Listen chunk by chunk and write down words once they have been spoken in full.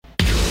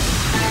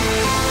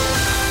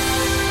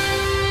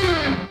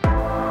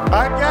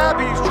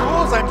Tabby's,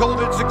 Jules. I'm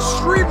told it's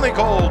extremely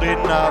cold in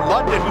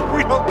London.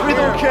 We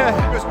don't care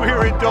because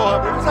we're in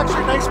Doha. But it was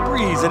actually a nice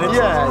breeze, and it's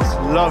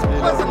lovely.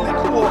 pleasantly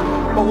cool.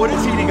 But what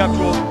is heating up,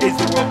 Jules, is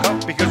the World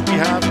Cup because we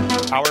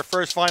have our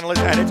first finalist,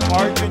 and it's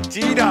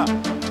Argentina.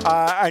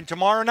 And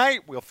tomorrow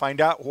night we'll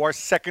find out who our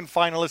second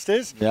finalist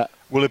is. Yeah.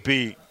 Will it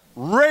be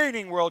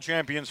reigning world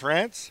champions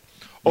France,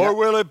 or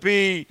will it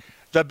be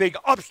the big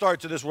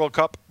upstarts of this World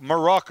Cup,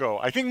 Morocco?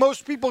 I think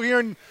most people here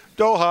in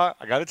Doha,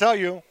 I got to tell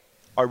you,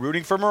 are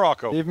rooting for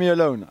Morocco. Leave me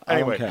alone.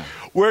 Anyway, I don't care.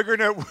 we're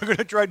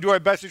gonna try to do our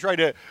best to try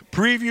to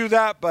preview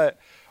that, but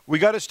we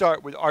got to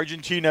start with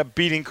Argentina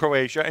beating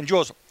Croatia. And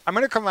Jules, I'm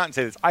going to come out and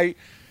say this.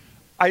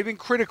 I've been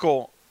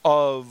critical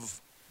of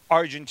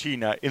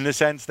Argentina in the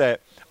sense that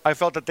I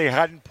felt that they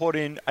hadn't put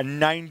in a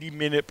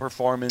 90-minute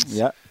performance.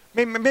 Yeah.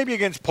 Maybe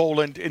against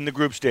Poland in the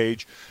group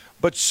stage,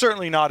 but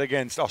certainly not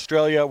against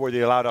Australia, where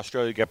they allowed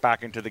Australia to get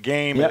back into the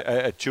game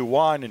at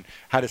 2-1 and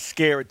had a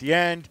scare at the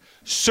end.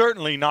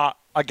 Certainly not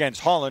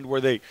against Holland, where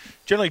they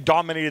generally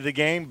dominated the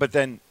game, but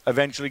then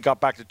eventually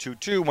got back to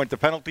 2-2, went to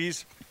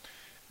penalties.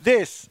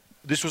 This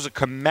was a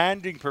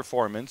commanding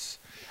performance,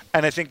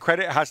 and I think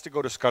credit has to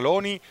go to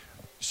Scaloni.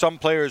 Some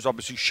players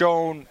obviously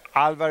shown.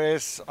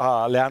 Alvarez,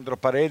 Leandro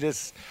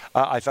Paredes,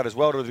 I thought as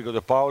well. Rodrigo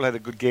de Paul had a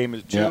good game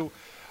as too.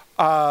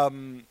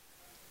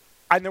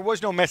 And there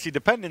was no Messi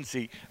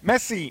dependency.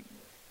 Messi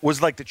was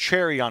like the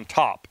cherry on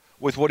top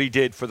with what he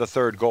did for the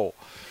third goal.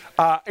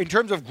 In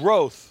terms of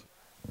growth,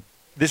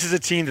 this is a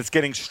team that's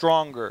getting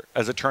stronger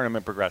as the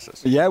tournament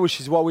progresses. Yeah, which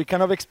is what we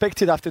kind of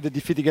expected after the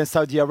defeat against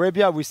Saudi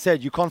Arabia. We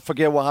said you can't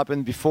forget what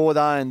happened before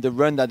that and the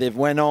run that they've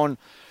went on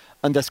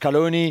under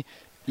Scaloni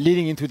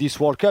leading into this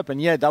World Cup.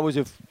 And yeah, that was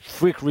a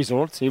freak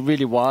result. It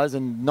really was.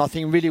 And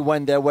nothing really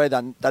went their way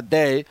that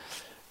day.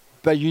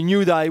 But you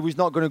knew that it was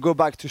not going to go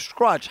back to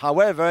scratch.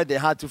 However, they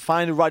had to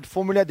find the right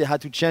formula. They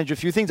had to change a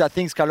few things. I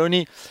think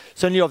Scaloni,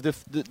 certainly of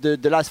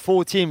the last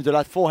four teams, the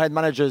last four head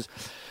managers,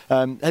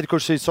 head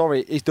coaches,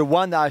 is the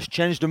one that has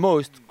changed the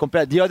most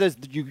compared to the others.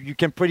 You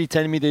can pretty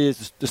tell me the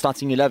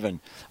starting 11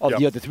 of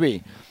the other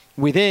three.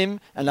 With him,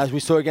 and as we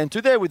saw again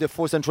today, with the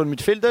four central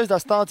midfielders that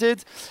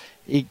started,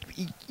 he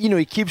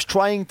keeps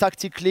trying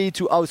tactically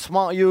to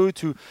outsmart you,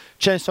 to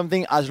change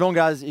something, as long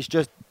as it's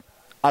just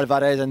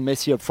Alvarez and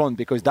Messi up front,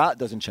 because that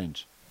doesn't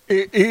change.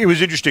 It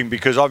was interesting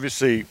because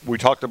obviously we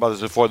talked about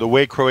this before, the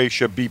way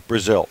Croatia beat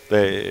Brazil.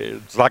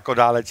 Zlatko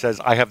Dalic says,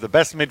 I have the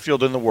best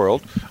midfield in the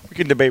world. We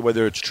can debate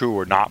whether it's true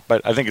or not,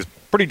 but I think it's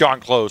pretty darn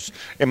close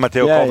in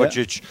Mateo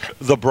Kovacic,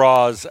 the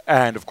Braz,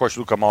 and of course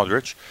Luka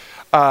Modric.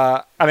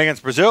 And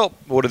against Brazil,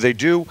 what did they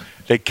do?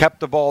 They kept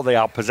the ball, they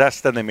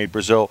outpossessed them, they made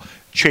Brazil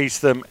chase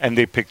them, and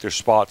they picked their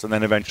spots, and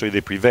then eventually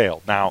they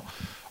prevailed. Now,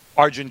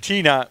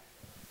 Argentina,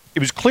 it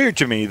was clear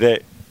to me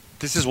that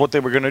this is what they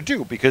were going to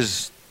do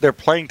because they're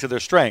playing to their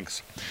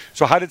strengths.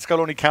 So how did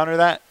Scaloni counter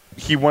that?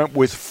 He went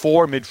with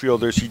four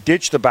midfielders. He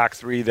ditched the back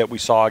three that we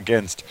saw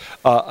against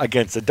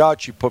the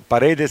Dutch. He put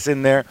Paredes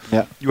in there.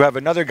 Yeah. You have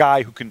another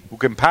guy who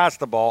can pass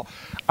the ball.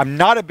 I'm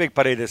not a big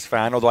Paredes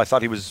fan, although I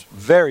thought he was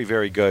very,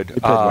 very good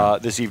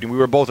this evening. We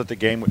were both at the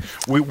game.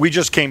 We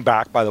just came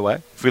back, by the way.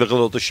 If we look a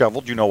little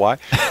disheveled, you know why.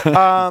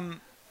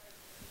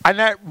 And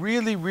that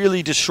really,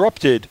 really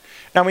disrupted.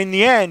 Now, in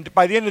the end,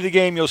 by the end of the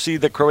game, you'll see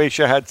that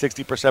Croatia had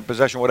 60%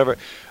 possession, whatever.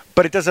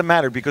 But it doesn't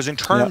matter because in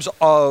terms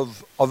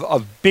of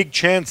big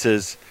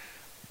chances,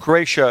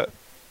 Croatia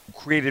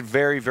created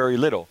very, very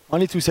little.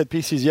 Only two set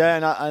pieces, yeah.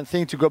 And I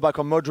think to go back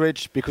on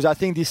Modric, because I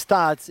think this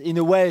stats, in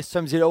a way,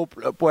 sums it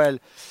up well.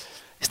 It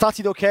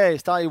started okay,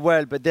 started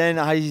well, but then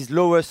had his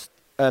lowest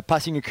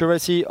passing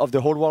accuracy of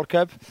the whole World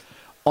Cup.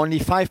 Only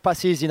 5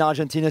 passes in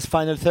Argentina's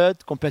final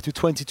third compared to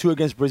 22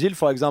 against Brazil,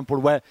 for example,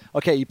 where,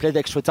 okay, he played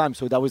extra time,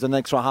 so that was an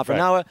extra half an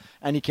hour,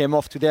 and he came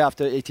off today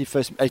after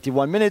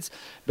 81 minutes,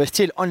 but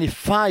still only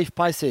 5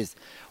 passes,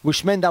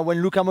 which meant that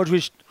when Luka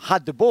Modric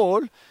had the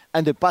ball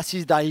and the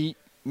passes that he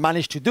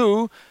managed to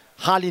do,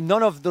 hardly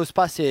none of those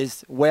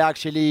passes were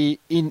actually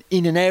in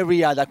an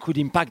area that could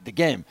impact the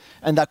game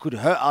and that could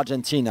hurt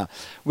Argentina,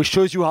 which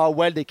shows you how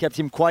well they kept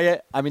him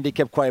quiet. I mean, they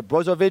kept quiet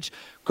Brozovic.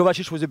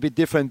 Kovacic was a bit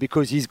different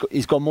because he's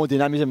got more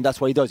dynamism. That's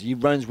what he does. He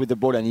runs with the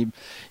ball and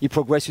he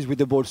progresses with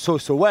the ball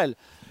so well.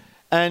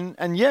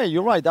 And yeah,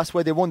 you're right. That's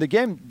why they won the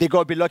game. They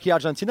got a bit lucky,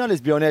 Argentina, let's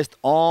be honest,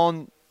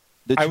 on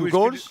the two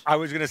goals. I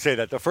was going to say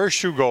that. The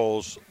first 2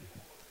 goals,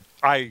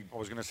 I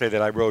was going to say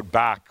that I rode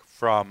back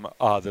from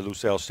the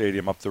Lusail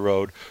Stadium up the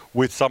road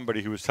with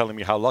somebody who was telling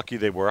me how lucky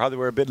they were, how they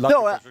were a bit lucky.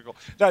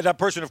 No, that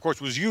person, of course,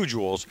 was you,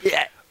 Jules.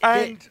 Yeah,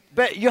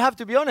 but you have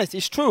to be honest,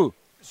 it's true.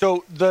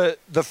 So the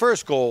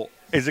first goal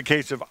is a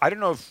case of, I don't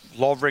know if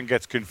Lovren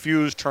gets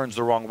confused, turns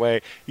the wrong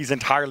way. He's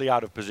entirely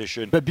out of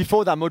position. But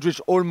before that,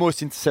 Modric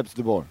almost intercepts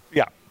the ball.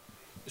 Yeah.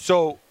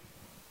 So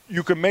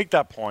you can make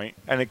that point,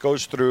 and it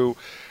goes through,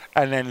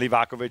 and then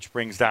Livakovic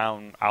brings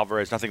down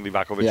Alvarez. Nothing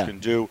Livakovic can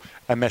do,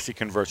 and Messi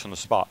converts on the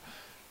spot.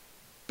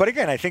 But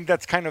again, I think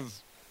that's kind of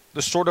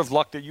the sort of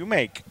luck that you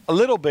make. A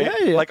little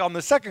bit, like on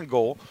the second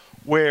goal,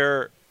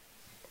 where,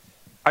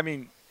 I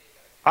mean,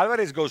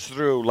 Alvarez goes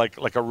through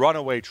like a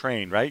runaway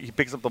train, right? He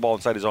picks up the ball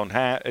inside his own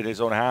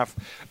half.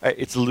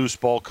 It's a loose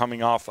ball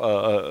coming off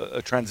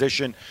a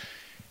transition.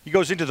 He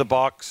goes into the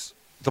box.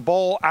 The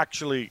ball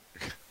actually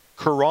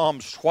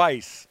caroms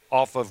twice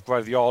off of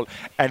Guardiola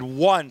and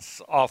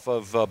once off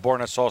of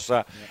Borna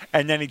Sosa,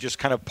 and then he just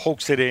kind of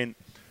pokes it in.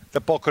 The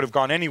ball could have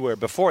gone anywhere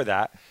before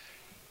that.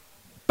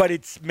 But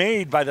it's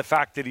made by the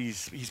fact that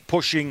he's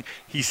pushing,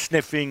 he's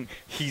sniffing,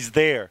 he's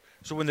there.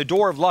 So when the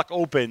door of luck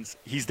opens,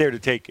 he's there to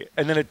take it.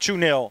 And then at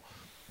 2-0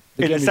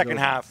 in the second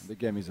half. The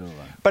game is over.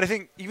 But I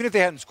think even if they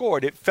hadn't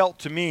scored, it felt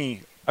to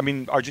me, I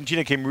mean,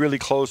 Argentina came really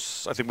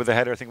close, I think, with a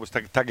header. I think it was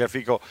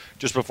Tagliafico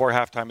just before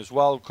halftime as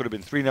well. Could have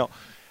been 3-0.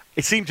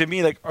 It seemed to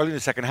me like early in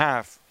the second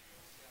half,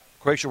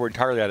 Croatia were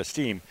entirely out of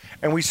steam.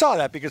 And we saw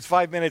that because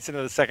 5 minutes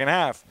into the second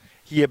half,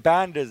 he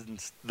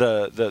abandons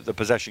the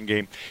possession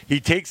game. He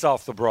takes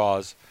off the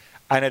bras.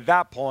 And at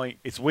that point,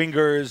 it's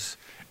wingers,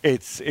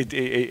 it's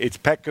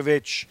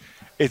Petkovic,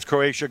 it's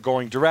Croatia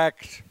going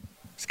direct.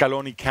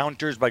 Scaloni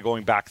counters by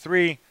going back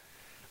 3.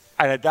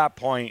 And at that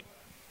point,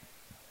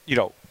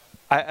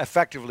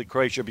 effectively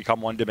Croatia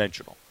become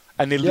one-dimensional.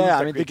 And they lose. Yeah,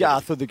 I mean, I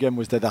thought the game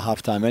was dead at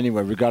halftime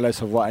anyway,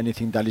 regardless of what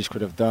anything Dalic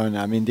could have done.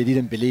 I mean, they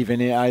didn't believe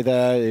in it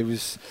either.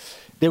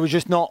 They were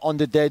just not on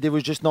the day. They were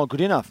just not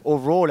good enough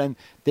overall. And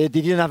they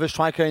didn't have a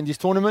striker in this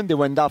tournament. They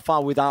went that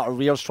far without a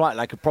real striker,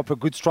 like a proper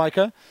good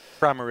striker.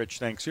 Kramaric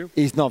thanks you.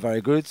 He's not very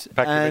good.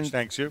 Petkovic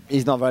thanks you.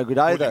 He's not very good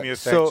either. Budimir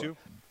thanks you.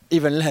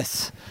 Even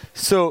less.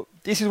 So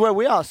this is where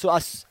we are. So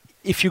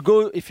if you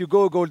go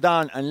a goal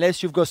down,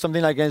 unless you've got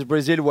something like against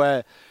Brazil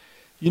where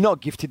you're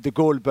not gifted the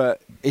goal,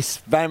 but it's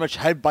very much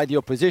helped by the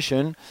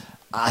opposition,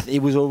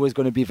 it was always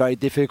going to be very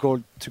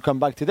difficult to come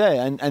back today.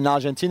 And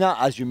Argentina,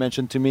 as you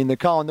mentioned to me in the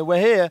car on the way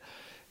here,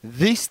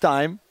 this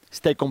time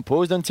stay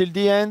composed until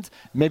the end.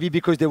 Maybe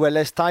because they were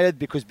less tired,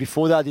 because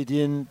before that they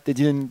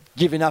didn't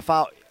give enough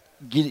out,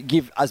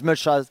 give as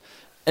much as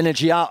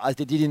energy out as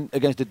they did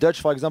against the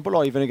Dutch, for example,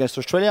 or even against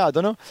Australia. I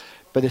don't know,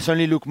 but they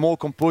certainly look more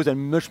composed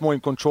and much more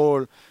in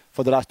control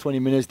for the last 20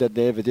 minutes that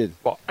they ever did.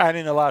 Well, and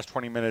in the last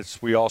 20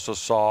 minutes, we also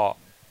saw.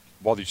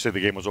 While you said the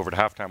game was over at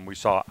halftime, we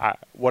saw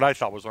what I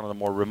thought was one of the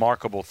more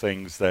remarkable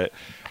things that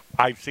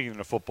I've seen in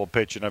a football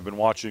pitch, and I've been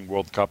watching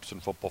World Cups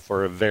and football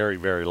for a very,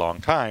 very long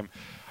time,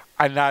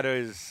 and that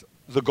is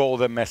the goal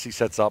that Messi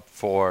sets up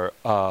for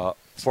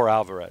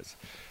Alvarez.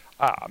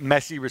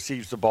 Messi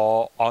receives the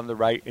ball on the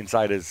right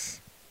inside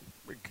his,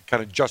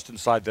 kind of just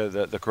inside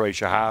the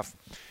Croatia half.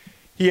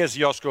 He has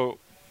Josko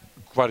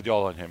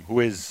Guardiola on him, who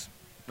is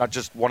not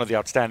just one of the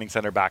outstanding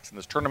center backs in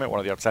this tournament, one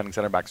of the outstanding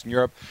center backs in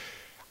Europe.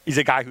 He's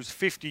a guy who's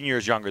 15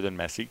 years younger than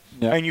Messi.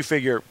 Yeah. And you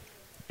figure,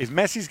 if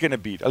Messi's going to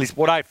beat, at least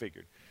what I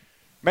figured,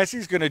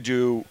 Messi's going to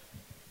do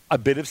a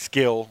bit of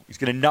skill. He's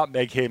going to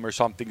nutmeg him or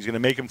something. He's going to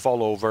make him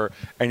fall over,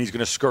 and he's going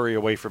to scurry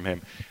away from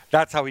him.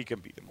 That's how he can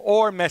beat him.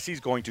 Or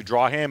Messi's going to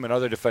draw him and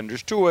other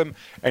defenders to him,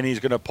 and he's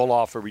going to pull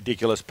off a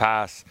ridiculous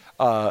pass,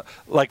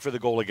 like for the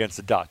goal against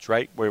the Dutch,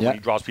 right? Where when he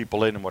draws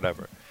people in and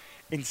whatever.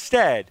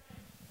 Instead,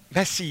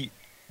 Messi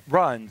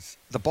runs,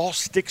 the ball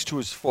sticks to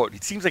his foot.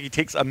 It seems like he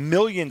takes a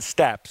million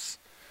steps,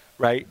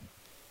 right?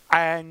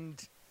 And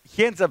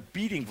he ends up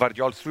beating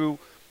Guardiola through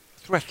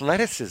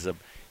athleticism.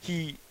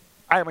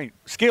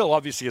 Skill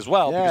obviously as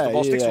well, because the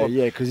ball sticks to him.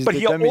 Yeah, but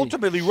he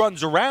ultimately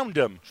runs around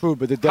him. True,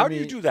 but the dummy, how do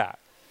you do that?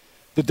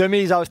 The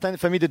dummy is outstanding.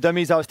 For me, the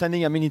dummy is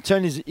outstanding. I mean, he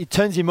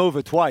turns him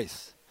over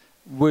twice,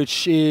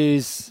 which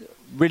is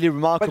really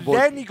remarkable. But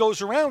then he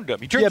goes around him.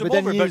 He turns him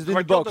over. Then he's in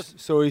the box,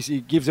 so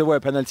he gives away a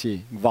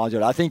penalty,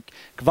 Guardiola. I think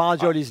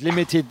Guardiola is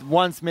limited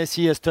once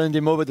Messi has turned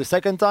him over the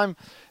second time,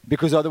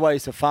 because otherwise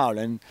it's a foul.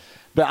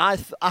 But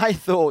I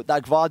thought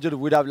that Guardiola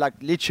would have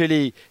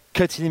literally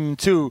cut him in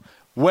two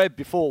way at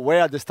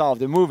the start of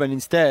the move, and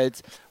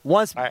instead,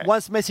 once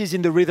Messi's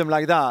in the rhythm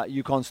like that,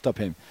 you can't stop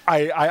him.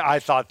 I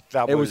thought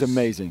that was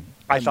amazing.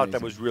 I thought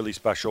that was really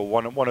special.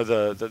 One of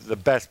the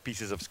best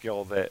pieces of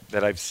skill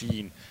that I've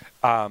seen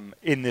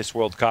in this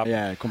World Cup.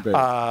 Yeah, completely.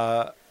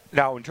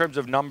 Now, in terms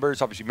of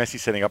numbers, obviously Messi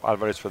setting up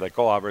Alvarez for that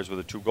goal. Alvarez with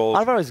the 2 goals.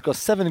 Alvarez got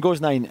 7 goals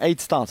now in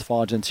 8 starts for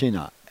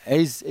Argentina.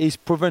 He's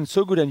proven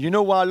so good. And you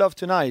know what I love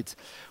tonight,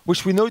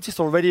 which we noticed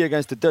already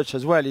against the Dutch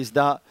as well, is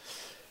that,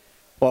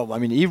 well, I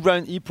mean,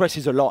 he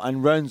presses a lot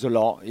and runs a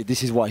lot.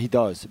 This is what he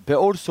does. But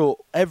also,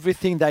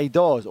 everything that he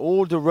does,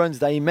 all the runs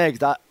that he makes,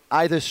 that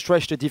either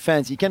stretch the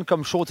defense. He can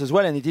come short as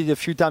well, and he did it a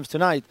few times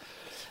tonight.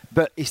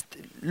 But he's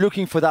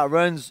looking for that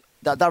runs,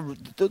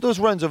 those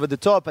runs over the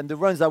top, and the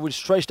runs that will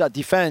stretch that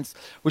defense,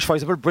 which, for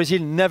example, Brazil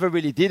never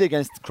really did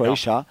against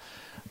Croatia.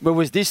 No.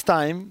 Whereas this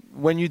time,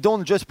 when you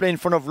don't just play in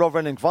front of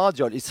Lovren and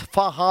Guardiola, it's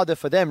far harder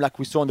for them, like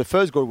we saw in the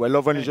first goal, where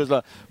Lovren is just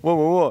like, whoa,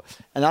 whoa, whoa.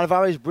 And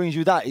Alvarez brings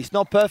you that. It's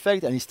not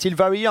perfect, and he's still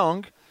very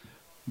young,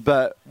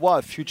 but what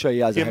a future he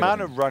has. The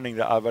amount of running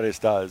that Alvarez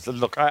does.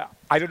 Look, I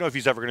don't know if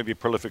he's ever going to be a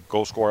prolific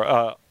goal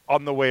scorer.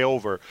 On the way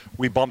over,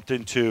 we bumped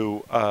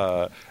into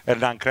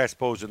Hernan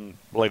Crespo's and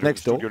later in the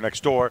studio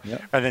next door. Yeah.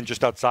 And then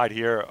just outside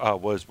here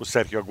was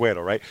Sergio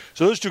Aguero, right?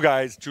 So those 2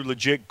 guys, 2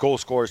 legit goal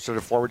scorers to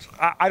the forwards.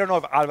 I don't know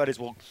if Alvarez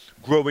will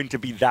grow into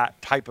be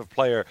that type of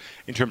player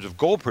in terms of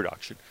goal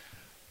production.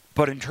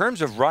 But in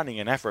terms of running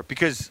and effort,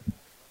 because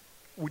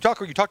you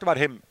talked about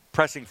him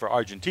pressing for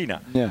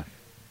Argentina. Yeah.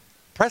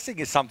 Pressing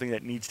is something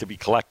that needs to be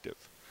collective.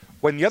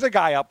 When the other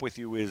guy up with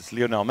you is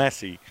Lionel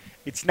Messi,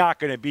 it's not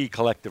going to be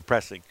collective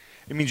pressing.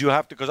 It means you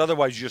have to, because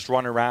otherwise you just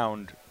run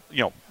around,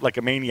 like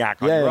a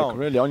maniac on your own.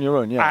 Really, on your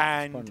own,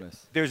 yeah. And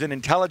there's an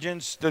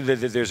intelligence,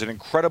 there's an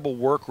incredible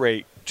work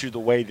rate to the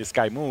way this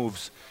guy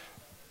moves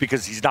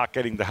because he's not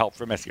getting the help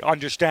from Messi.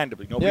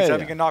 Understandably. Nobody's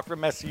having a knock from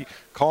Messi.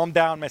 Calm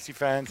down, Messi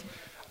fans.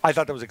 I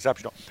thought that was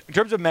exceptional. In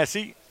terms of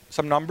Messi,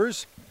 some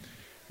numbers.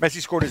 Messi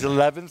scored his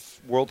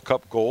 11th World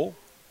Cup goal.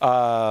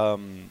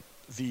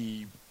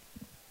 He's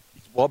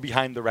well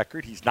behind the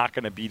record. He's not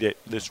going to beat it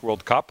this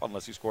World Cup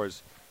unless he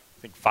scores,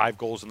 I think, 5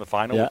 goals in the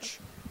final, which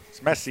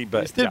is messy,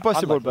 but it's still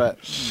possible. But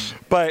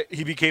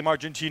he became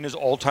Argentina's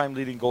all-time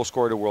leading goal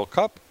scorer at a World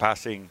Cup,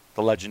 passing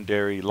the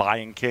legendary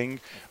Lion King,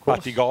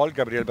 Batigol,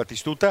 Gabriel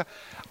Batistuta,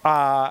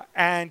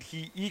 and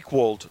he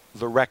equaled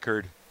the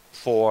record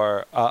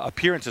for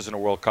appearances in a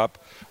World Cup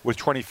with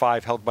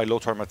 25 held by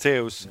Lothar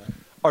Matthäus,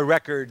 a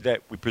record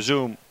that we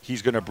presume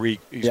he's going to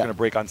break. Going to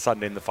break on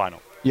Sunday in the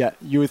final. Yeah,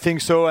 you would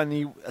think so,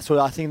 and so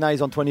I think now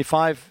he's on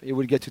 25. He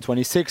will get to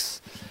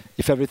 26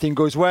 if everything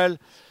goes well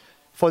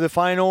for the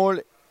final,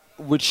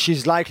 which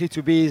is likely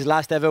to be his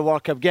last ever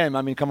World Cup game.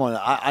 I mean, come on,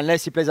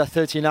 unless he plays at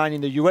 39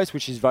 in the US,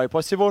 which is very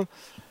possible,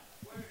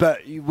 but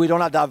we don't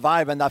have that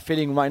vibe and that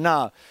feeling right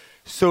now.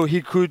 So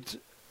he could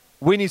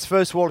win his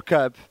first World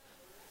Cup,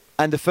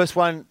 and the first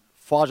one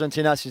for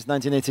Argentina since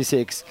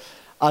 1986,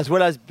 as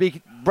well as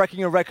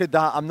breaking a record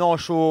that I'm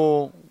not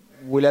sure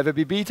will ever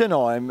be beaten,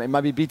 or it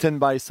might be beaten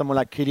by someone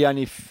like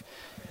Kylian if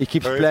he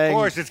keeps playing. Of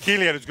course, it's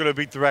Kylian who's going to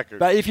beat the record.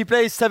 But if he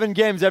plays 7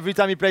 games every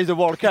time he plays the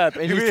World Cup,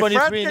 and he's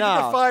 23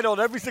 now. The final in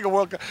every single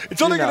World Cup.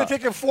 It's only going to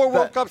take him 4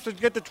 World Cups to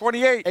get to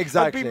 28.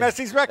 Exactly. And beat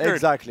Messi's record.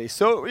 Exactly.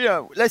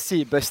 So, let's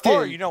see. But still,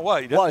 or you know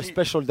what? What a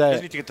special day. He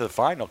doesn't need to get to the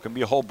final. It can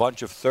be a whole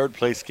bunch of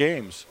third-place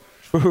games.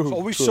 It's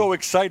always so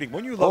exciting.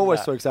 When you love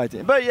always that. So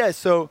exciting. But yeah,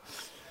 so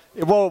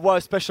what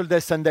a special day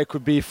Sunday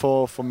could be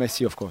for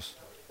Messi, of course.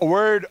 A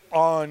word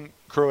on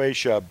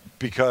Croatia,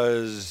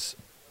 because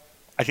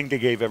I think they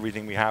gave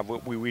everything we have.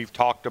 We've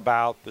talked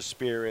about the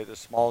spirit, the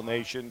small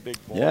nation, big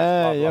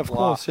boys. Of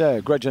course. Yeah,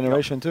 great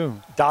generation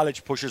too.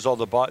 Dalic pushes all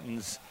the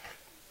buttons.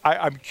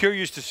 I'm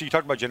curious to see, you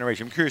talk about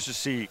generation, I'm curious to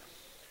see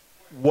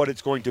what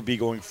it's going to be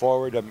going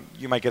forward.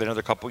 You might get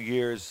another couple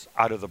years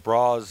out of the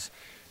bras.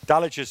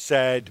 Dalic has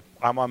said,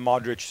 I'm on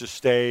Modric to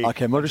stay.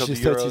 Okay, Modric is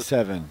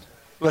 37.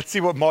 Let's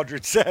see what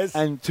Modric says.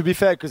 And to be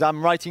fair, because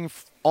I'm writing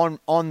on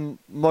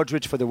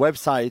Modric for the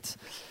website,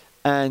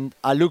 and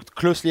I looked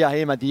closely at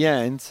him at the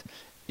end.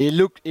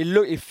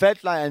 It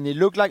felt like, and it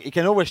looked like, he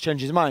can always change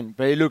his mind,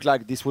 but it looked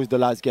like this was the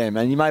last game.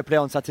 And he might play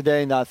on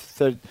Saturday in that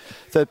third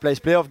place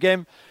playoff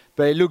game.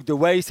 But it looked, the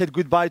way he said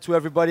goodbye to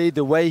everybody,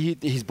 the way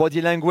his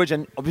body language,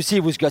 and obviously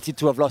he was gutted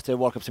to have lost the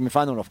World Cup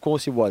semi-final, of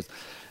course he was.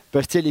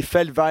 But still, he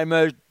felt very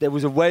much, there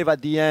was a wave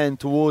at the end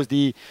towards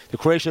the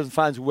Croatian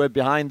fans who were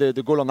behind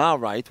the goal on our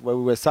right, where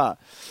we were sat.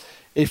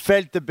 It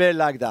felt a bit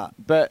like that.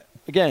 But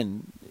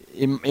again,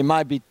 it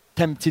might be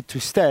tempted to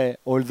stay,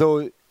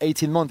 although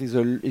 18 months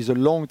is a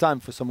long time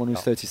for someone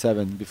who's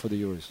 37 before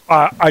the Euros.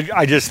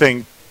 I just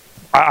think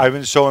I've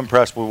been so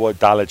impressed with what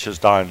Dalic has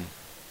done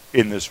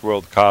in this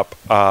World Cup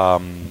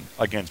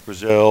against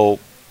Brazil.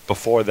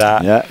 Before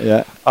that,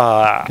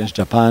 against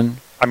Japan.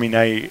 I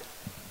mean,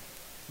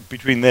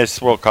 between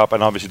this World Cup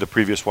and obviously the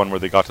previous one where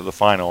they got to the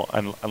final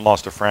and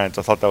lost to France,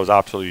 I thought that was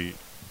absolutely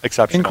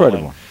exceptional.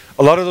 Incredible. And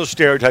a lot of those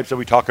stereotypes that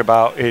we talk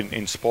about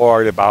in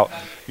sport, about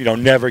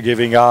never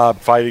giving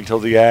up, fighting till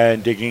the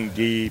end, digging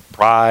deep,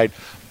 pride,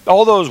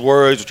 all those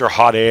words which are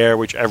hot air,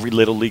 which every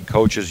little league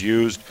coach has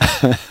used.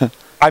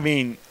 I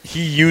mean,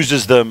 he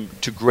uses them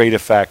to great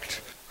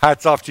effect.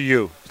 Hats off to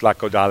you,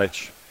 Zlatko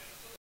Dalic.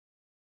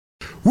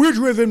 We're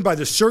driven by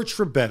the search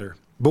for better.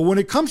 But when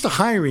it comes to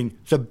hiring,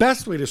 the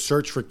best way to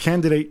search for a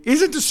candidate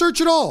isn't to search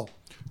at all.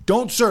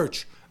 Don't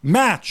search.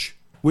 Match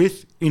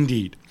with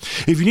Indeed.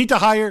 If you need to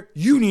hire,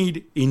 you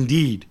need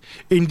Indeed.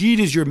 Indeed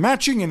is your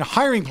matching and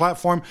hiring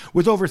platform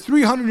with over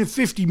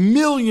 350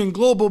 million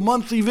global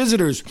monthly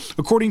visitors,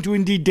 according to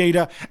Indeed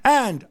data,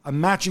 and a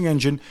matching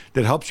engine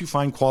that helps you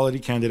find quality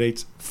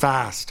candidates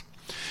fast.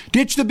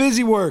 Ditch the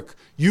busy work.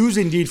 Use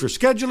Indeed for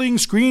scheduling,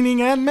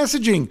 screening, and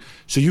messaging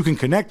so you can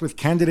connect with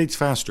candidates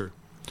faster.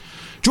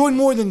 Join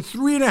more than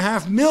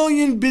 3.5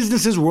 million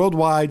businesses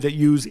worldwide that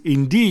use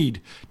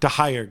Indeed to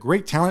hire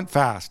great talent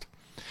fast.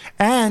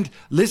 And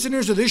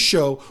listeners of this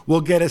show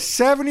will get a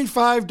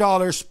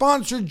 $75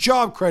 sponsored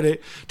job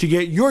credit to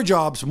get your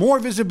jobs more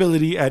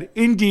visibility at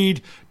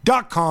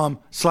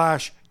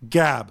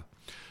Indeed.com/Gab.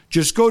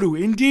 Just go to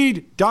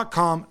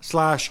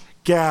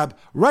Indeed.com/Gab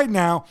right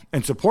now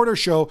and support our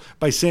show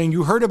by saying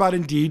you heard about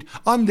Indeed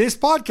on this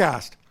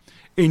podcast.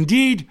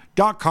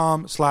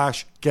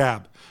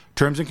 Indeed.com/Gab.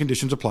 Terms and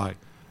conditions apply.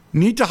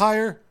 Need to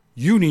hire?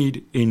 You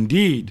need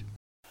Indeed.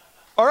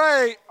 All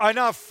right,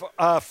 enough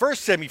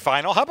first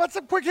semifinal. How about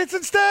some quick hits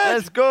instead?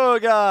 Let's go,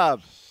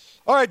 Gab.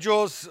 All right,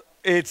 Jules.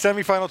 it's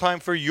semi-final time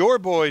for your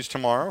boys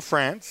tomorrow,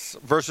 France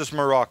versus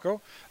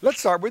Morocco. Let's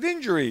start with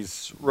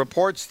injuries.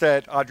 Reports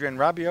that Adrien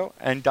Rabiot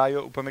and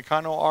Dayo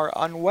Upamecano are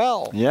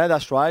unwell. Yeah,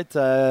 that's right.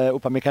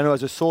 Upamecano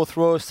has a sore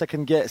throat,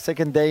 second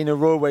day in a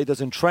row where he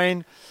doesn't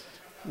train,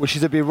 which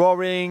is a bit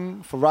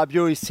worrying. For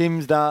Rabiot, it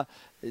seems that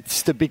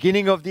it's the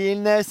beginning of the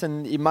illness,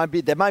 and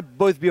they might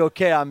both be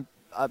okay.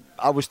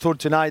 I was told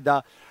tonight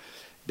that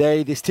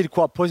they're still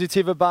quite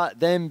positive about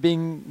them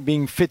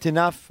being fit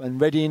enough and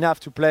ready enough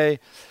to play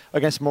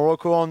against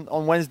Morocco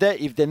on Wednesday.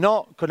 If they're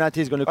not, Konate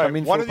is going to come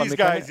in. One for of these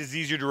guys is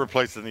easier to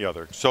replace than the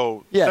other.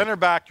 So center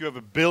back, you have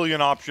a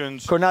billion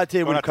options.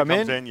 Konate will come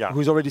in,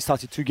 who's already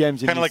started 2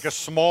 games. Kind of like a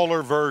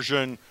smaller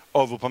version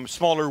of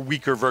smaller,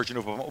 weaker version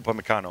of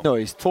Upamecano. No,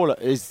 he's taller.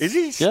 Is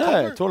he?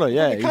 Yeah, taller.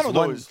 Yeah, Upamecano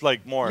though is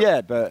like more.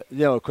 Yeah, but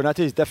Konate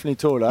is definitely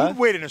taller. He'd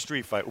wait in a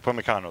street fight,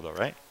 Upamecano though,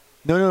 right?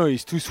 No,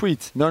 he's too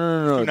sweet. No.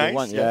 Too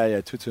nice?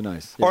 Too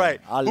nice. Yeah. All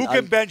right, who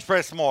can bench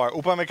press more,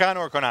 Upamecano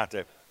or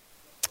Konate?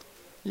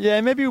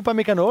 Yeah, maybe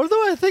Upamecano.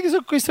 Although I think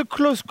it's a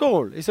close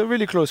call. It's a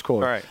really close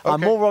call. All right, okay.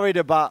 I'm more worried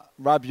about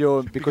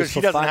Rabiot because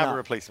he doesn't have a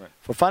replacement.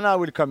 Fofana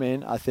will come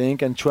in, I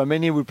think, and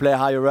Tchouaméni will play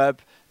higher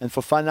up, and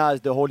Fofana is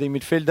the holding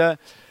midfielder,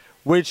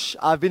 which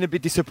I've been a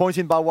bit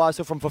disappointed by what I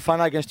saw from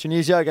Fofana against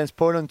Tunisia, against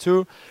Poland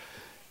too,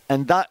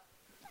 and that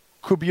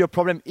could be a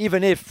problem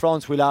even if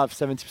France will have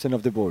 70%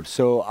 of the ball.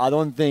 So I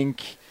don't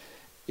think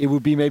it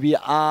would be maybe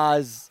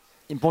as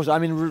important. I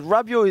mean,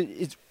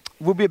 Rabiot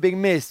would be a big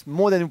miss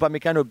more than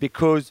Upamecano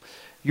because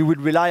you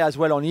would rely as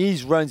well on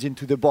his runs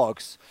into the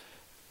box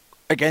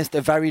against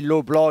a very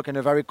low block and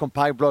a very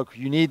compact block.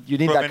 You need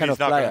that kind of player. He's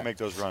not going to make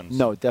those runs.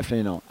 No,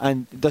 definitely not.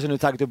 And doesn't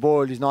attack the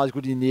ball. He's not as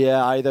good in the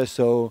air either.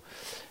 So,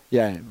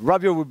 yeah,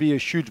 Rabiot would be a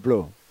huge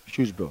blow.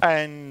 Huge blow.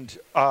 And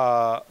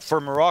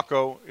for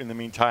Morocco, in the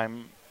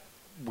meantime,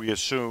 we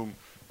assume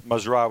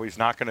Mazraoui's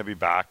not going to be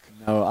back.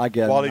 No, I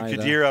get it. Walid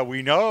Khedira,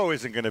 we know,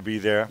 isn't going to be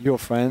there. Your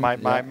friend. My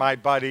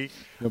buddy.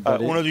 Your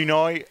buddy. Uno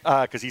Dinoy,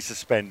 because he's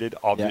suspended,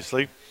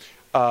 obviously.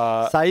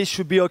 Saïs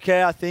should be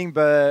okay, I think,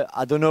 but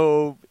I don't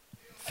know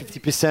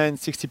 50%,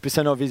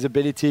 60% of his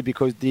ability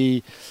because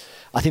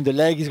I think the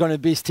leg is going to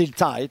be still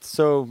tight,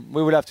 so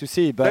we will have to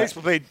see. But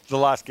Saïs played the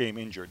last game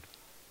injured.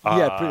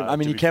 I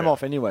mean, he came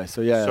off anyway,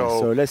 so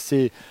so let's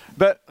see.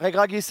 But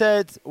Regragui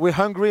said, we're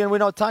hungry and we're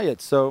not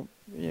tired, so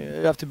you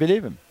have to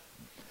believe him.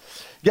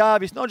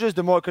 Gab, it's not just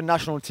the Moroccan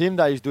national team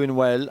that is doing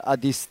well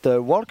at this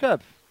World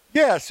Cup.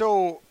 Yeah,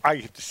 so I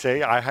have to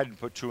say, I hadn't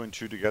put 2 and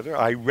 2 together.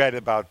 I read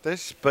about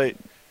this, but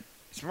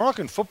it's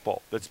Moroccan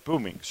football that's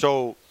booming.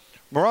 So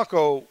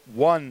Morocco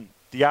won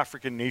the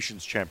African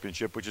Nations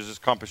Championship, which is this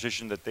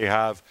competition that they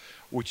have,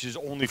 which is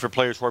only for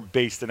players who are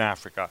based in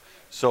Africa.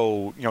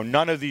 So,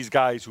 none of these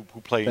guys who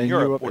play in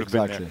Europe would have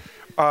been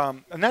there.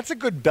 And that's a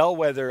good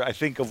bellwether, I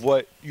think, of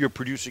what you're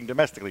producing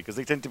domestically, because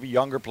they tend to be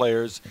younger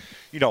players.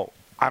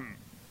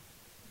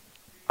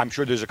 I'm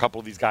sure there's a couple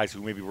of these guys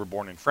who maybe were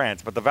born in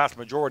France, but the vast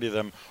majority of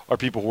them are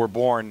people who were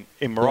born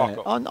in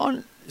Morocco. Yeah.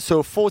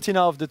 So 14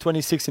 out of the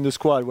 26 in the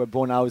squad were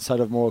born outside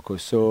of Morocco.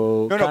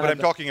 So but I'm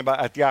talking about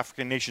at the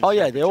African Nations. Oh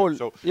yeah, they all.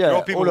 So yeah,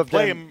 all people all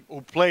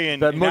who play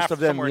in most of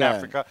them, somewhere in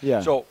Africa. Yeah.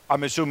 So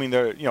I'm assuming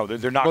they're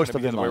not going to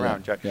be the other way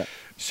around. Yeah.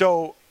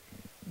 So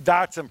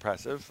that's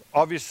impressive.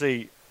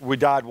 Obviously,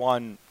 Wydad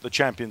won the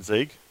Champions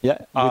League. Yeah,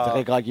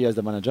 with Regragui as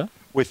the manager.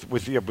 Which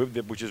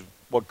is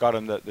what got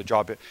him the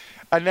job.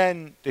 And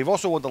then they've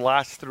also won the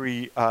last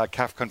 3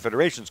 CAF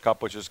Confederations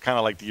Cup, which is kind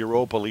of like the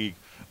Europa League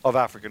of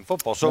African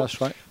football. So that's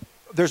right.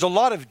 There's a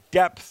lot of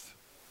depth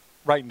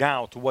right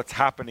now to what's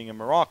happening in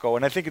Morocco,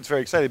 and I think it's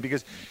very exciting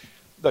because,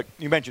 look,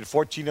 you mentioned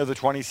 14 of the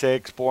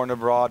 26 born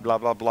abroad, blah,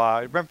 blah,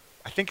 blah.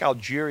 I think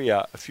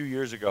Algeria a few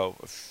years ago,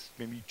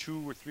 maybe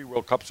 2 or 3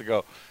 World Cups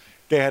ago,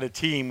 they had a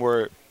team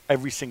where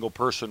every single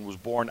person was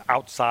born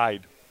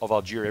outside of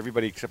Algeria,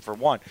 everybody except for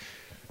one.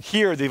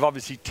 Here, they've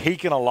obviously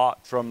taken a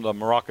lot from the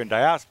Moroccan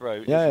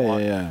diaspora.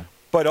 Yeah.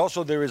 But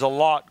also there is a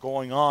lot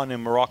going on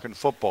in Moroccan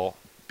football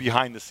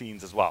behind the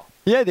scenes as well.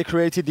 Yeah, they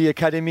created the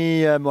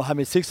Academy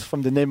Mohammed VI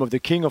from the name of the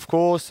king, of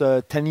course.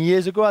 10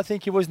 years ago, I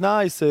think it was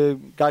nice. A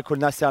guy called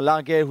Nasser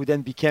Larguet, who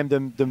then became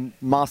the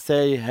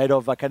Marseille head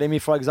of Academy,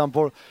 for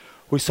example,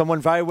 who is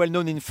someone very well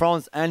known in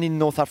France and in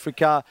North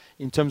Africa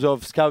in terms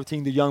of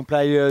scouting the young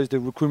players, the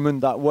recruitment,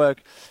 that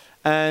work.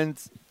 And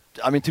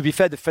I mean, to be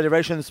fair, the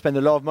federation spent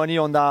a lot of money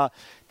on that.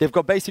 They've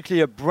got basically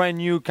a brand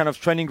new kind of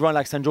training ground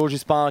like St.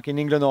 George's Park in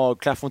England or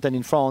Clairefontaine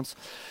in France,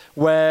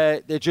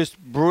 where they just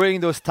bring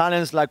those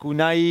talents like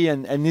Unai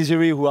and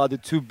Niziri, who are the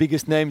 2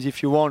 biggest names,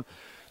 if you want,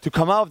 to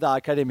come out of that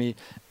academy.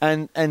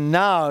 And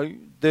now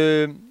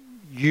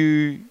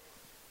you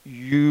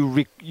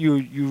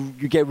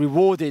get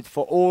rewarded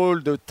for all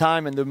the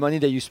time and the money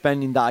that you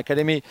spend in that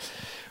academy.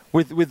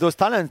 With those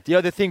talents. The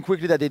other thing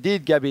quickly that they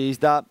did, Gabby, is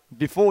that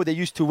before they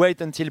used to wait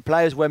until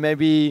players were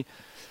maybe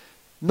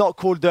not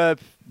called up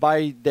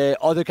by the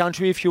other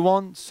country if you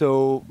want.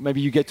 So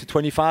maybe you get to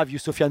 25, you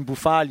Sofiane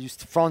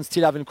Bouffal, France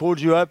still haven't called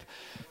you up.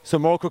 So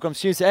Morocco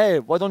comes to you and says, hey,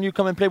 why don't you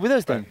come and play with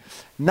us then?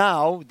 Right.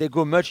 Now they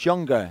go much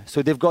younger.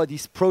 So they've got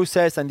this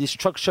process and this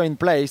structure in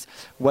place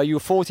where you're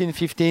 14,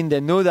 15,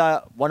 they know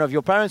that one of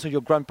your parents or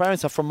your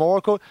grandparents are from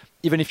Morocco,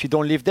 even if you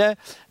don't live there.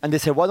 And they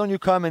say, why don't you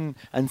come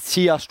and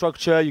see our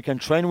structure? You can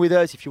train with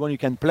us. If you want, you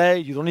can play.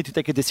 You don't need to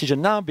take a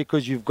decision now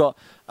because you've got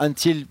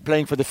until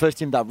playing for the first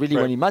team that really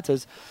when it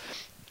matters.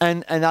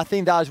 And I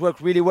think that has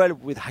worked really well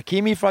with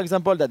Hakimi, for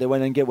example, that they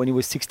went and get when he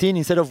was 16,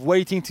 instead of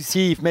waiting to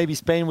see if maybe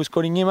Spain was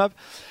calling him up.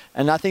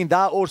 And I think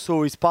that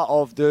also is part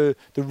of the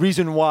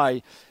reason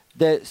why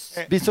they've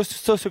been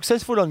so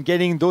successful on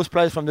getting those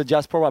players from the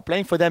diaspora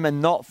playing for them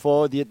and not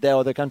for their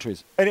other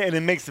countries. And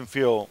it makes them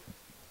feel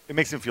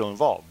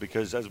involved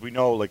because, as we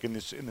know, like in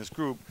this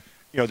group,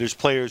 there's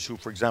players who,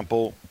 for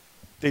example,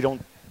 they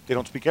don't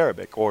speak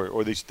Arabic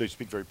or they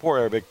speak very poor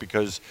Arabic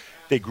because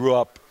they grew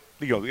up.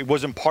 It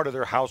wasn't part of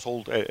their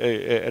household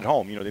at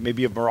home. They may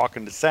be of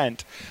Moroccan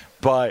descent,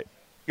 but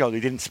they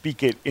didn't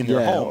speak it in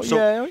their home.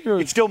 So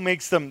it still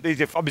makes them. They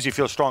obviously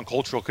feel a strong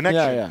cultural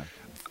connection. Yeah.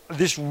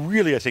 This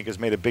really, I think, has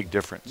made a big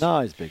difference.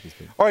 No, it's big.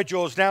 All right,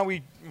 Jules. Now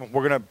we're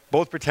gonna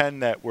both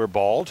pretend that we're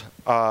bald.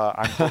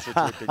 I'm closer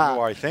to it than you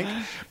are, I think.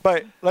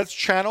 But let's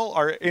channel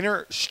our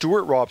inner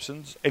Stuart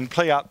Robsons and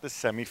play out the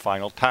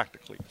semi-final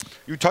tactically.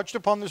 You touched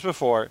upon this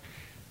before.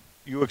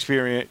 You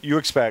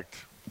expect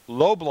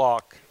low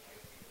block.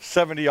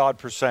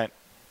 70-odd%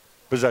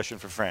 possession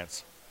for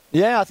France.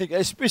 Yeah, I think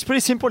it's pretty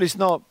simple. It's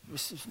not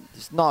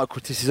a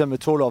criticism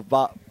at all of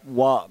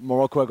what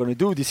Morocco are going to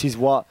do. This is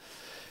what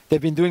they've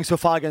been doing so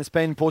far against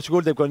Spain and Portugal.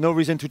 They've got no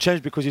reason to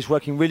change because it's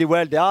working really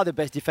well. They are the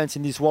best defense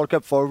in this World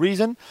Cup for a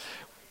reason.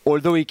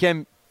 Although he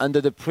came under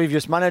the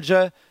previous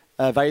manager,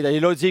 Valida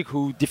Ilodzic,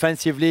 who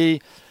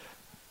defensively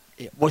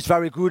was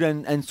very good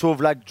and sort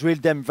of like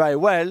drilled them very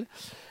well.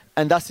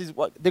 And that is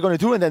what they're going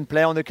to do, and then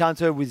play on the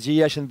counter with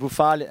Ziyech and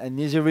Bouffal and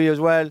Niziri as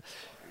well.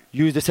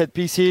 Use the set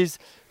pieces.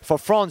 For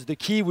France, the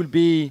key will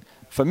be,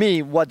 for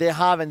me, what they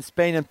have in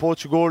Spain and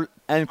Portugal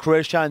and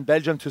Croatia and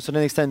Belgium to a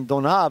certain extent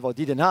don't have or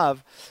didn't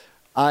have,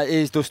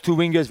 is those two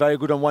wingers very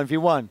good on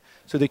 1v1.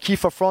 So the key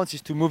for France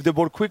is to move the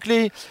ball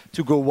quickly,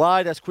 to go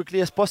wide as quickly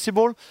as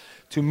possible,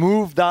 to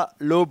move that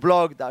low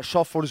block that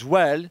shuffles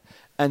well,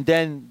 and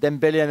then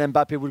Dembele and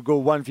Mbappe will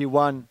go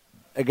 1v1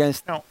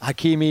 against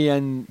Hakimi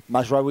and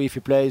Mazraoui if he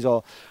plays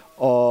or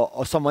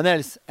someone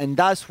else. And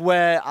that's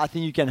where I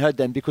think you can hurt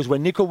them, because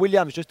when Nico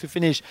Williams, just to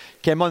finish,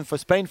 came on for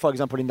Spain, for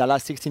example, in the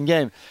last 16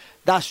 game,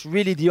 that's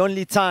really the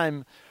only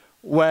time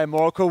where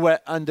Morocco were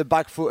on the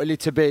back foot a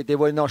little bit. They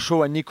were not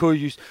sure, and Nico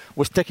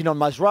was taking on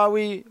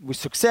Mazraoui with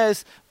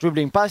success,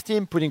 dribbling past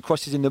him, putting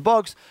crosses in the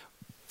box.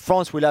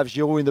 France will have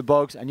Giroud in the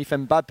box, and if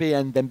Mbappe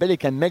and Dembele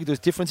can make those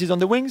differences on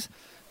the wings,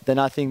 then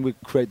I think we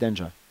create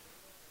danger.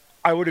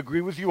 I would agree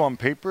with you on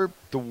paper.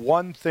 The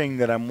one thing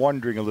that I'm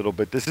wondering a little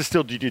bit, this is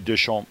still Didier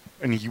Deschamps,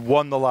 and he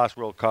won the last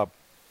World Cup,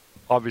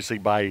 obviously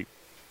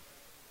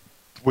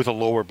with a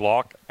lower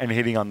block and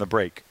hitting on the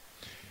break.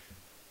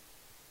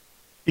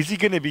 Is he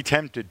going to be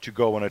tempted to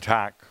go and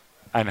attack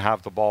and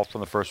have the ball from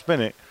the first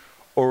minute,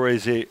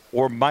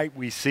 or might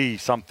we see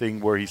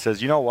something where he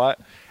says, you know what,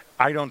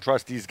 I don't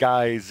trust these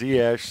guys,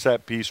 Ziyech,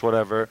 set piece,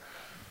 whatever.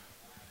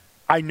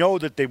 I know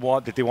that they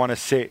want to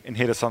sit and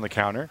hit us on the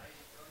counter.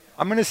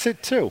 I'm going to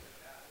sit too.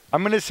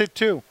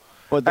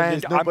 But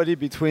there's nobody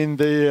between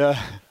the...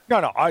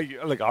 No.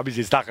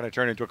 Obviously, it's not going to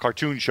turn into a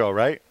cartoon show,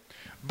 right?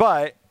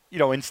 But,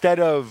 instead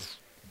of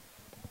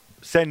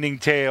sending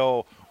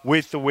Teo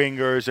with the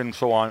wingers and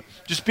so on,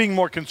 just being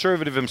more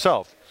conservative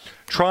himself,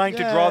 trying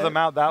to draw them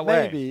out that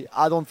way. Maybe.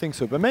 I don't think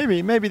so. But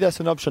maybe that's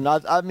an option.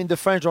 I mean, the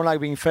French don't like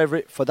being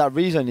favorite for that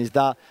reason, is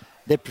that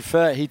they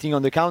prefer hitting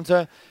on the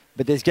counter.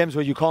 But there's games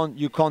where you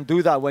can't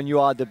do that when you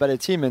are the better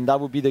team, and that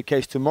would be the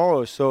case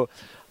tomorrow. So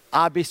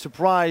I'd be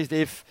surprised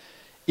if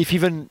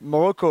even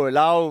Morocco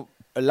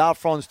allow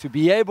France to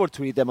be able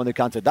to hit them on the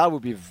counter. That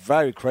would be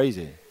very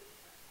crazy.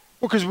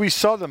 Well, because we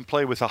saw them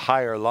play with a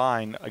higher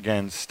line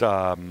against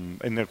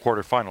in the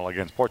quarterfinal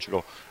against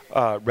Portugal,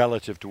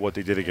 relative to what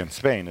they did against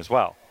Spain as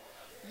well.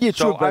 Yeah,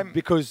 true, but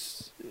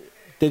because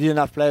they didn't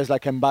have players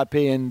like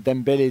Mbappe and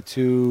Dembele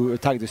to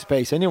attack the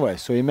space anyway,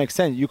 so it makes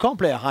sense. You can't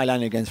play a high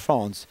line against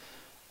France,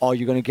 or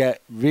you're going to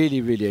get really,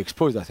 really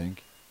exposed, I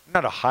think.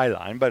 Not a high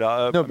line, but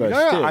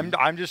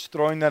I'm just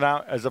throwing that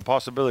out as a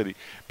possibility,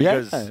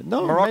 because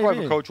Morocco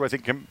have a coach who I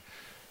think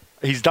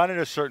he's done it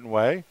a certain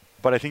way,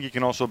 but I think he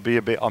can also be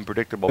a bit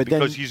unpredictable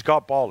because he's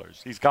got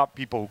ballers, he's got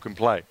people who can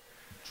play.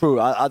 True.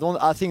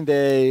 I think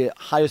the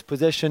highest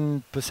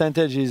possession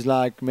percentage is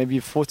like maybe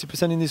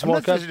 40% in this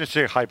World Cup. I'm not just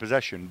say high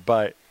possession,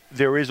 but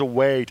there is a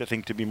way to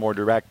think to be more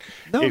direct,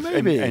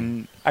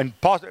 and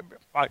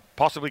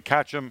possibly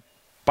catch him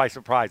by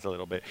surprise a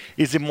little bit.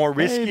 Is it more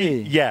risky?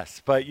 Maybe.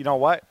 Yes, but you know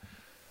what?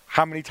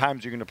 How many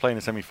times are you going to play in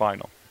a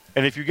semifinal?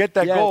 And if you get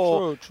that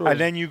goal, true. and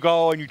then you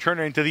go and you turn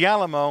it into the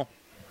Alamo.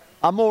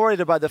 I'm more worried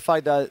about the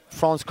fact that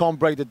France can't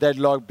break the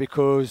deadlock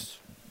because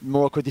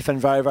Morocco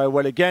defend very, very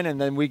well again, and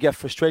then we get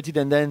frustrated,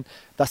 and then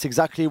that's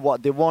exactly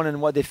what they want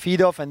and what they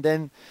feed off, and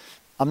then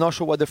I'm not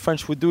sure what the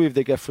French would do if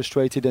they get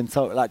frustrated and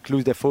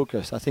lose their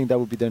focus. I think that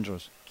would be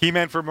dangerous. Key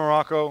men for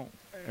Morocco,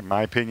 in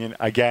my opinion,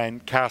 again,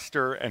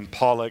 Castor and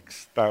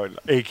Pollux,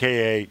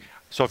 a.k.a.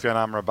 Sofiane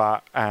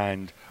Amrabat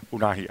and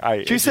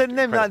Unahi. You said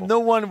name that no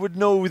one would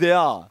know who they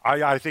are.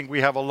 I think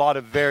we have a lot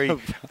of very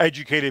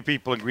educated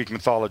people in Greek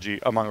mythology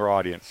among our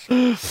audience.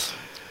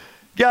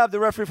 Gab, the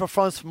referee for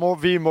France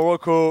v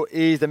Morocco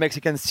is the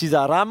Mexican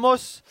Cesar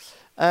Ramos.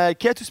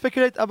 Care to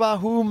speculate about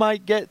who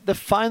might get the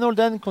final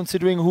then,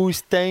 considering who's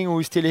staying,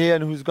 who's still here,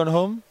 and who's gone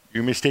home?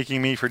 You're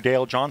mistaking me for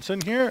Dale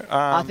Johnson here?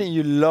 I think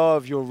you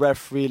love your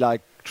referee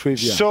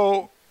trivia.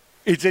 So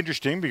it's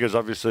interesting because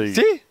obviously...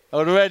 See?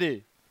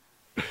 Already.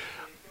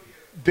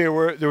 There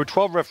were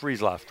 12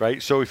 referees left,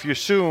 right? So if you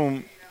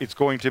assume it's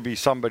going to be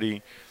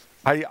somebody...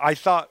 I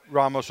thought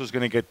Ramos was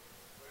going to get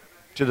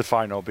to the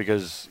final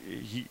because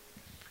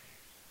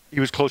he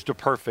was close to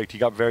perfect. He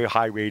got very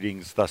high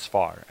ratings thus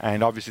far.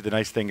 And obviously the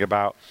nice thing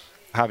about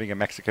having a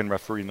Mexican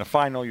referee in the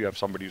final, you have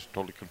somebody who's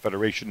totally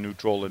confederation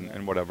neutral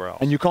and whatever else.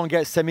 And you can't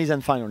get semis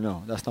and final.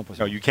 No, that's not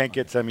possible. No, you can't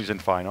get semis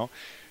and final.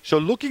 So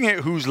looking at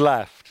who's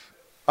left,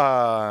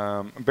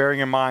 bearing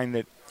in mind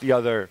that the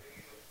other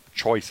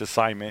choice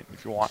assignment,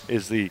 if you want,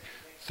 is the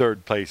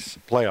third place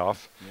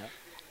playoff,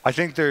 I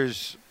think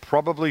there's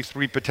probably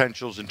three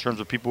potentials in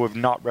terms of people who have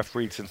not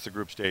refereed since the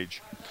group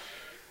stage.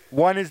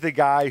 One is the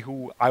guy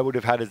who I would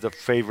have had as the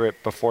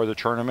favorite before the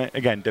tournament.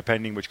 Again,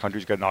 depending which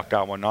countries got knocked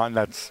out, whatnot, and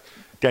that's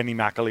Danny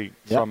McAlee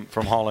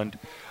from Holland.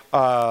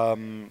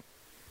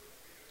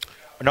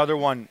 Another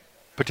one,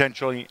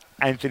 potentially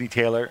Anthony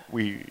Taylor,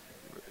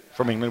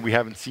 from England, we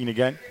haven't seen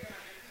again.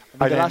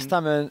 The last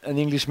time an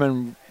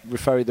Englishman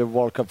refereed the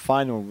World Cup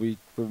final, we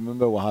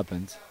remember what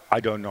happened. I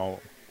don't know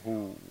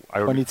who.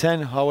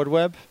 2010, Howard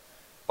Webb.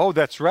 Oh,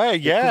 that's right.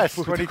 Yes,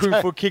 the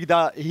Kung Fu kick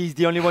that he's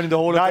the only one in the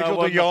whole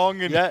Nigel of de Jong.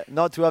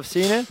 Not to have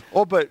seen it.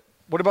 Oh, but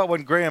what about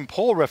when Graham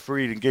Pohl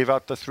refereed and gave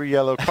out the 3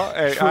 yellow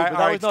cards?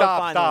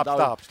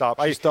 Stop.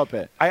 Stop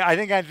it. I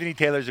think Anthony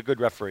Taylor's a good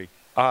referee.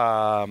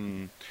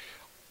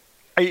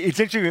 It's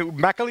interesting.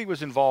 McAlee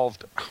was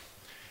involved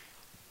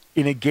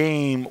in a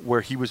game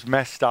where he was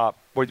messed up.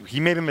 Where he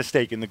made a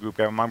mistake in the group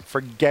game. I'm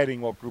forgetting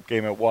what group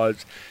game it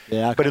was.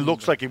 Yeah, but it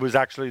looks like it was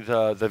actually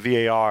the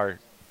VAR,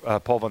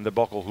 Paul van der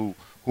Buchel,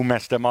 who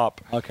messed him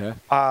up. Okay.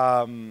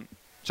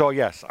 So,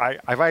 yes,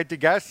 if I had to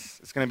guess,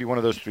 it's going to be one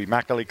of those three.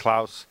 McAlee,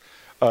 Klaus,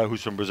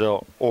 who's from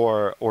Brazil,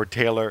 or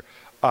Taylor.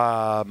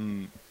 I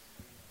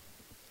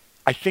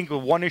think the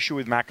one issue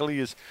with McAlee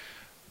is,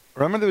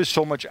 remember there was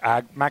so much,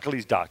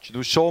 McAlee's Dutch. There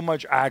was so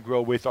much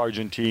aggro with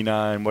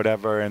Argentina and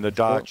whatever, and the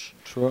Dutch.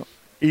 True.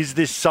 Is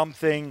this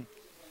something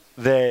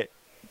that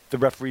the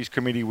referees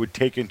committee would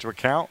take into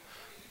account?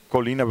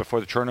 Colina, before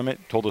the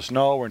tournament, told us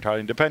no, we're entirely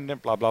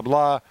independent, blah, blah,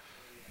 blah.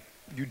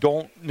 You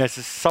don't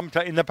necessarily,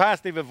 sometimes in the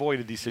past they've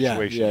avoided these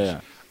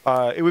situations.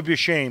 It would be a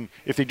shame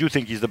if they do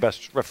think he's the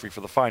best referee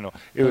for the final.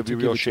 It would be a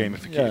real shame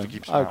if he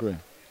keeps him out. I agree.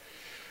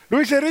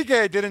 Luis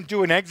Enrique didn't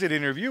do an exit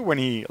interview when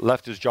he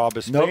left his job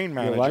as Spain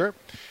manager.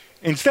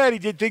 Instead, he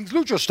did things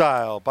Lucho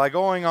style by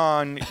going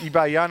on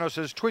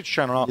Ibayanos' Twitch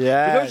channel. For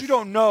those who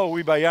don't know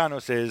who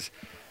Ibayanos is,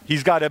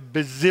 he's got a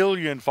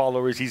bazillion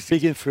followers. He's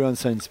big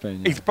influencer in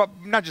Spain. He's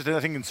not just, I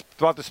think,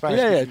 throughout the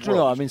Spanish true.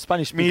 world. I mean,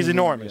 Spanish. I mean, he's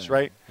enormous,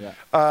 right? Yeah.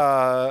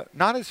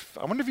 Not as.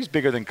 I wonder if he's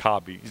bigger than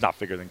Kabi. He's not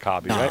bigger than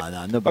Kabi, right?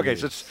 No, nobody. Okay,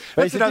 so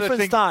it's a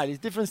different style. It's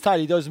different style.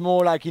 He does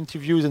more like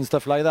interviews and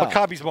stuff like that.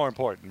 But Kabi's more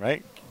important,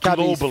 right?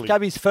 Globally.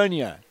 Kabi's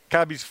funnier.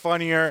 Kabi's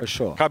funnier. For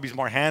sure. Kabi's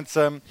more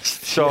handsome.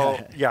 So,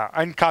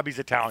 and Kabi's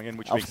Italian,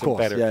 which makes him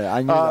better. Yeah,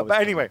 I knew that was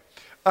but anyway,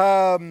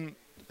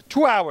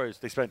 2 hours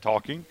they spent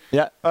talking.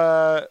 Yeah.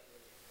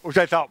 Which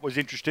I thought was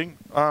interesting.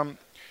 One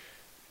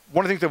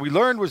of the things that we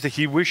learned was that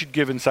we should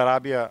give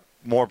Sarabia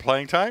more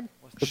playing time.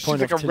 What's the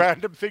point of a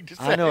random thing to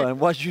say. I know, and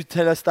why should you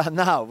tell us that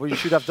now? Well, you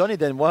should have done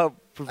it then. What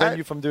prevent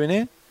you from doing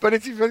it?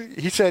 But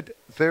he said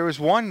there was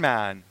one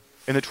man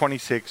in the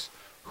 26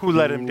 who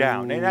let him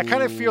down. And I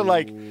kind of feel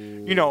like,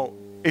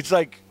 it's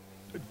like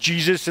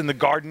Jesus in the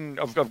Garden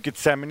of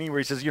Gethsemane where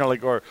he says,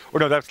 or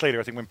no, that's later,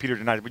 I think, when Peter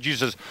denies it. But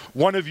Jesus says,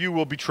 one of you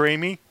will betray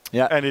me.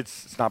 Yeah. And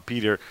it's not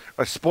Peter.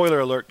 A spoiler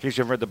alert, in case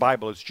you haven't read the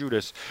Bible, it's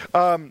Judas.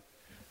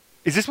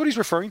 Is this what he's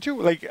referring to?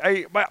 Like,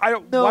 why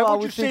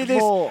would you say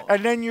this?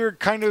 And then you're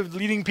kind of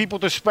leading people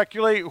to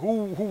speculate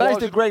who was. That's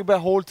the Greg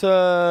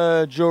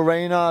Berhalter, Joe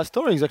Reyna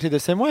story, exactly the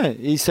same way.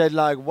 He said,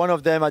 one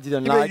of them I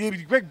didn't like.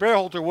 Greg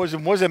Berhalter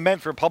wasn't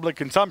meant for public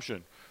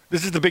consumption.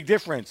 This is the big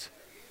difference.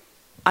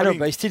 I know,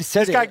 but he still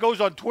said this guy goes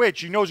on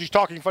Twitch. He knows he's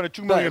talking in front of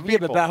 2 million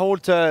people. But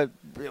Berhalter,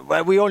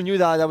 we all knew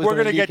that was We're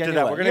going to get to anyway.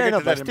 that. We're going to get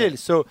to that in a minute.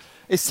 So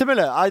it's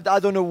similar. I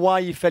don't know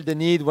why he felt the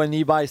need when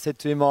Ibai said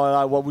to him,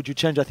 what would you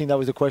change? I think that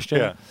was the question.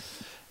 Yeah.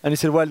 And he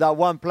said, well, that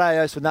one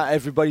player, so now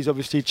everybody's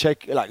obviously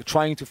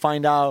trying to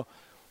find out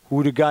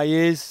who the guy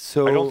is.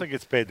 So I don't think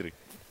it's Pedri.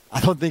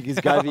 I don't think it's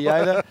Gavi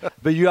either.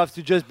 But you have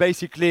to just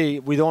basically,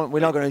 we're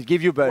not going to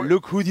give you, but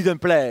look who didn't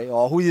play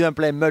or who didn't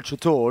play much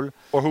at all.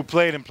 Or who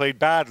played and played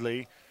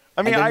badly.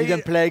 I mean, and then he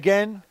didn't play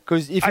again?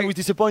 Because if he was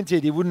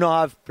disappointed, he would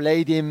not have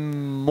played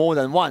him more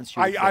than once.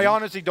 I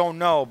honestly don't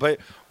know, but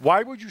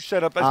why would you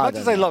set up, as much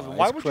as I love him,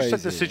 why would you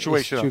set the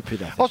situation up?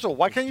 Stupid, Also,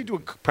 why can't you do a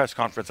press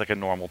conference like a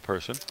normal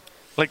person?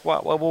 Like,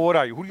 what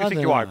are you? Who do you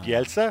think you are,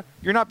 Bielsa?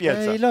 You're not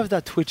Bielsa. Yeah, he loves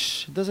that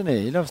Twitch, doesn't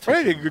he? He loves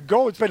Twitch. Right,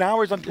 go and spend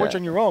hours on Twitch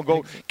on your own.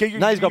 Go get your.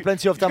 Now he's got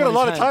plenty of time. He's got a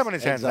lot of time on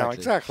his hands now.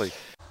 Exactly.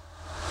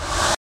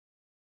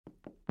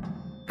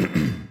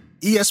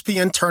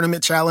 ESPN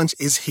Tournament Challenge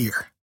is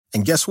here.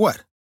 And guess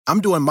what? I'm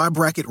doing my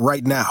bracket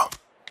right now.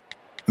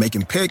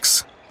 Making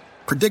picks,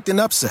 predicting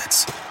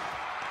upsets,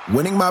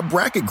 winning my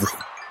bracket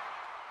group,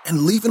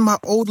 and leaving my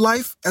old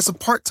life as a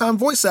part-time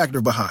voice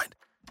actor behind.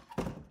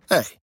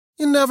 Hey,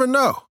 you never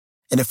know.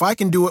 And if I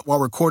can do it while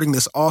recording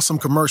this awesome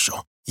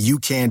commercial, you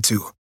can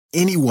too.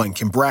 Anyone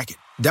can bracket.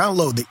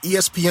 Download the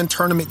ESPN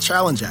Tournament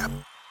Challenge app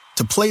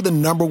to play the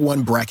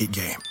 #1 bracket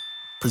game.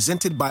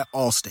 Presented by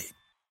Allstate.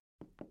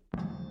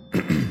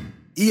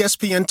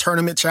 ESPN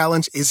Tournament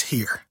Challenge is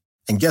here.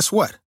 And guess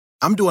what?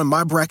 I'm doing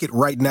my bracket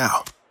right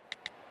now.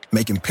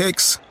 Making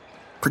picks,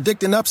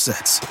 predicting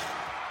upsets,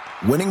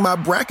 winning my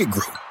bracket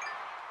group,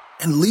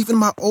 and leaving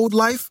my old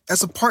life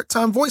as a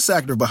part-time voice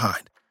actor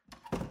behind.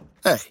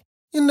 Hey,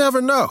 you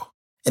never know.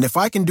 And if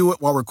I can do it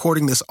while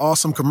recording this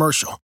awesome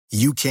commercial,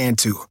 you can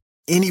too.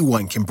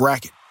 Anyone can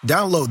bracket.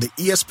 Download the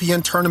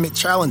ESPN Tournament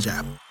Challenge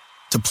app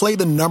to play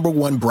the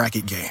 #1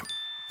 bracket game.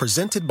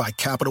 Presented by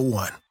Capital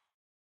One.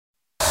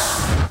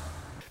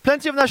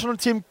 Plenty of national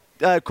team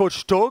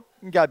coach talk,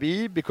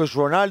 Gabi, because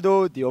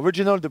Ronaldo, the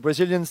original, the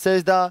Brazilian,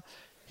 says that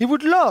he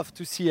would love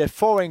to see a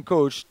foreign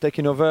coach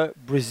taking over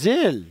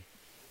Brazil.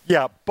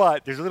 Yeah,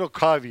 but there's a little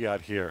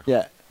caveat here.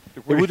 Yeah.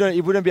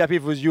 He wouldn't be happy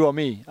if it was you or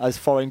me as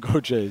foreign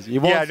coaches. He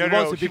wants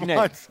a big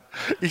name.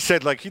 He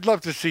said, like, he'd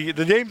love to see,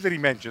 the names that he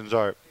mentions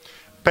are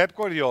Pep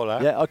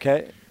Guardiola, Yeah,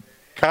 okay.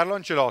 Carlo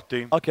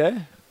Ancelotti,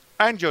 Okay.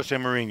 and Jose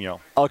Mourinho.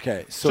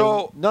 Okay.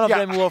 So none of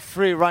them were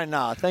free right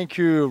now. Thank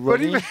you, But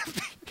Ronnie.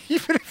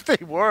 even if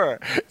they were,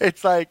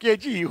 it's like, yeah,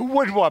 gee, who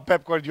wouldn't want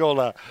Pep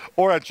Guardiola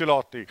or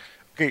Ancelotti?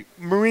 Okay,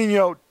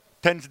 Mourinho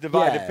tends to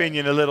divide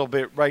opinion a little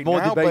bit right More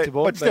now,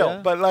 debatable, but still,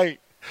 yeah. but like,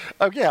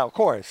 yeah, of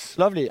course.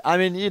 Lovely. I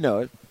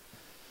mean,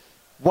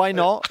 why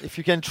not? If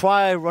you can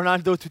try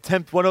Ronaldo to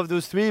tempt one of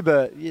those three,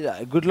 but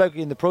good luck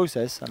in the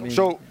process. I mean,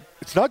 So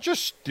it's not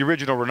just the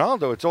original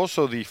Ronaldo, it's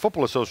also the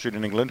Football Association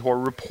in England who are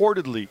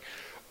reportedly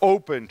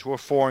open to a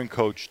foreign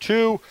coach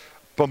too.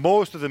 But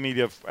most of the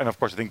media, and of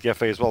course I think the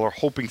FA as well, are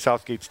hoping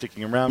Southgate's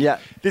sticking around. Yeah.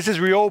 This has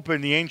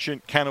reopened the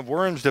ancient can of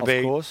worms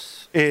debate. Of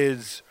course.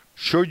 Is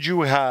should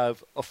you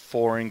have a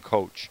foreign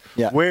coach?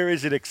 Yeah. Where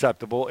is it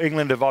acceptable?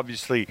 England have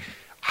obviously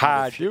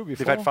had, few they've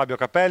before. had Fabio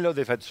Capello,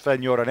 they've had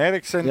Sven-Göran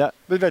Eriksson, Yeah.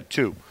 they've had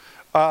two.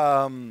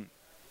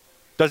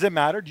 Does it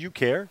matter? Do you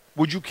care?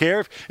 Would you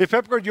care if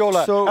Pep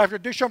Guardiola, after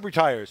Deschamps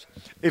retires,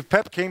 if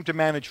Pep came to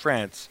manage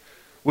France,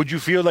 would you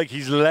feel like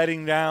he's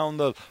letting down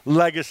the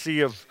legacy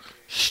of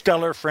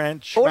stellar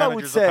French all I managers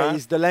would of the say past?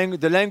 is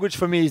the language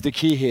for me is the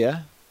key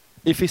here.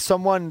 If it's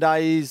someone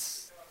that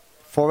is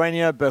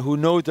foreigner but who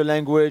knows the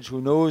language,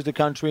 who knows the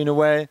country in a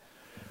way,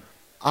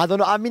 I don't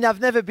know. I mean, I've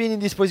never been in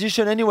this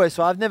position anyway,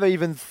 so I've never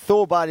even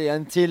thought about it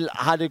until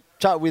I had a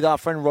chat with our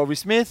friend Rory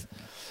Smith,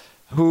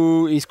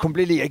 who is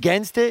completely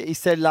against it. He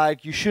said,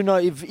 like, you should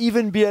not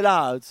even be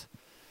allowed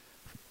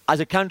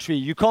as a country.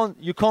 You can't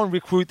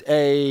recruit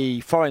a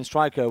foreign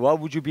striker. Why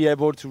would you be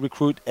able to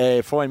recruit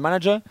a foreign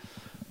manager?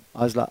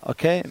 I was like,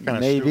 okay, Kind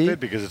of maybe. stupid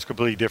because it's a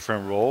completely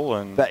different role.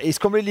 And But it's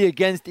completely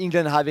against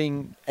England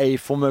having a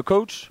former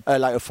coach,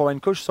 like a foreign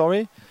coach,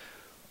 sorry.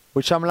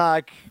 Which I'm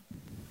like,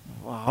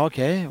 well,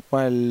 okay,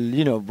 well,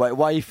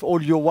 why if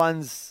all your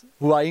ones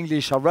who are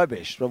English are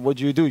rubbish? What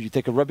do? You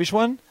take a rubbish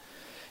one?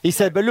 He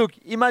said, but look,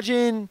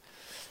 imagine,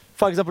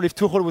 for example, if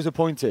Tuchel was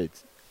appointed,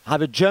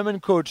 have a German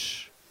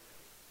coach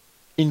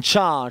in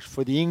charge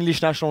for the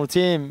English national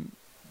team,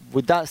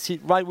 would that sit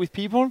right with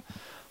people?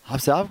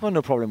 I've said, I've got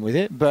no problem with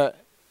it, but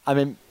I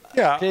mean,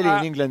 clearly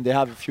in England they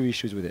have a few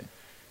issues with it.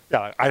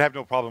 Yeah, I'd have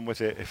no problem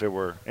with it if it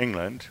were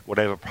England. Would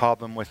I have a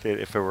problem with it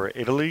if it were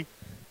Italy?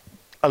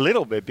 A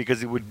little bit,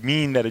 because it would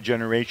mean that a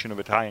generation of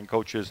Italian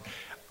coaches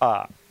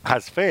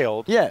has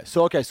failed. Yeah,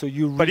 so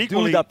you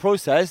redo that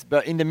process,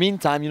 but in the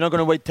meantime, you're not going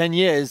to wait 10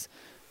 years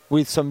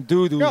with some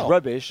dude who's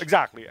rubbish.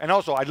 Exactly. And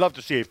also, I'd love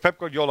to see if Pep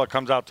Guardiola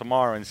comes out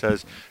tomorrow and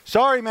says,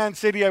 sorry, Man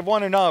City, I've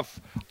won enough.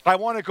 I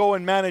want to go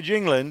and manage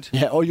England.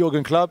 Yeah, or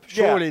Jurgen Klopp.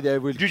 Surely they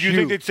will. Did you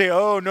think they'd say,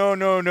 oh, no.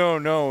 No,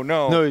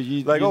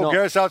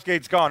 Gareth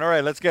Southgate's gone. All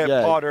right, let's get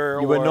Potter.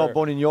 You were not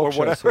born in Yorkshire,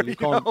 whatever, so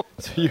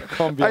you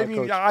can't be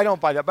coach. I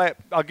don't buy that. But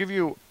I'll give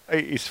you,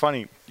 it's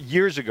funny.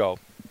 Years ago,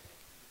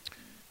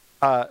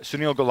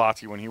 Sunil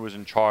Gulati, when he was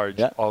in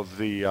charge of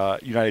the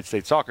United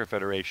States Soccer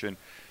Federation,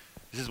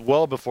 this is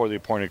well before they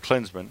appointed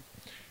Klinsmann,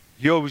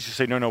 he always used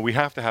to say, no, we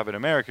have to have an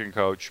American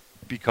coach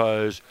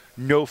because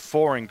no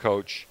foreign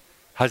coach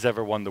has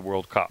ever won the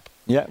World Cup.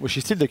 Yeah, which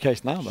is still the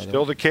case now.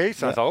 Still the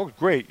case? And I thought, oh,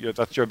 great,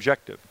 that's your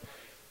objective.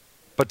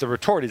 But the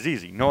retort is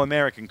easy. No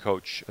American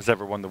coach has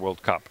ever won the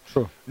World Cup.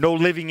 Sure. No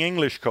living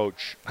English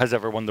coach has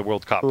ever won the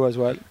World Cup. True as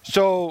well.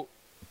 So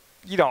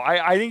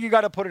I think you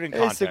got to put it in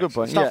context. It's a good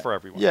point. It's not for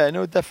everyone. Yeah,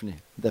 no,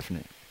 definitely.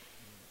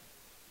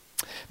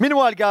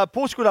 Meanwhile,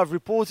 Portugal have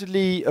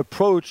reportedly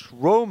approached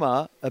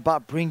Roma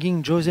about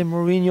bringing Jose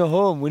Mourinho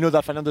home. We know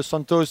that Fernando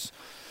Santos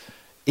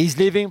is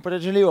leaving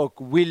potentially or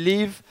will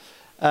leave.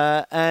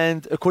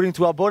 And according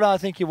to Arbola, I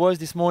think it was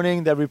this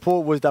morning, the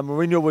report was that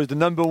Mourinho was the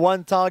number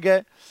one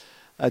target,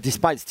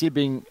 despite still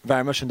being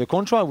very much under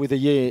contract with a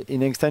year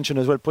in extension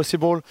as well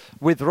possible.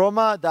 With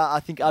Roma, that I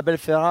think Abel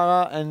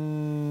Ferrara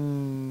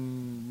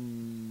and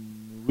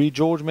Rui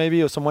George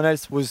maybe or someone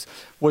else was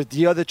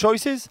the other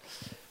choices.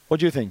 What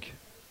do you think?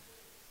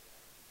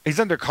 He's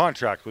under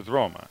contract with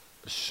Roma,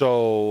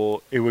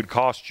 so it would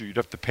cost you. You'd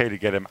have to pay to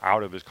get him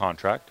out of his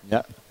contract.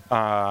 Yeah.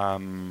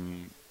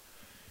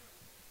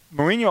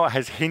 Mourinho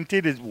has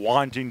hinted at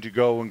wanting to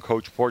go and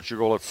coach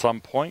Portugal at some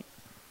point.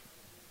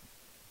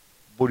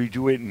 Would he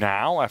do it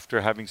now after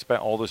having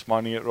spent all this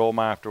money at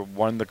Roma, after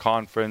won the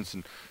conference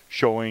and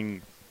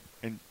showing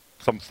in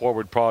some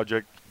forward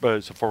project,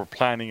 some forward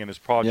planning in his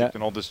project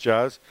and all this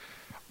jazz?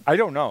 I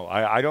don't know.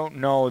 I don't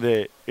know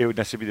that it would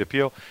necessarily be the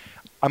appeal.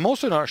 I'm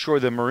also not sure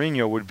that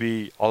Mourinho would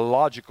be a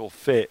logical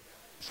fit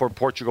for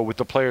Portugal with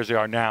the players they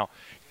are now,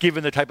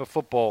 given the type of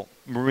football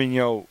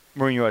Mourinho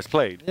has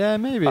played. Yeah,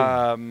 maybe.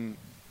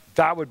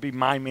 That would be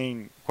my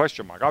main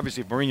question mark.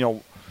 Obviously, if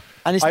Mourinho...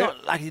 And it's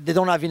not like they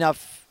don't have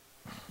enough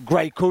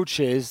great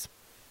coaches,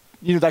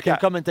 that can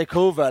come and take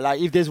over.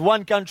 Like, if there's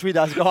one country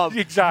that's got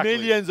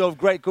millions of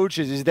great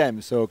coaches, it's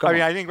them. So,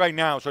 I think right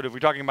now, sort of, if we're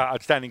talking about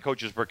outstanding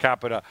coaches per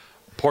capita,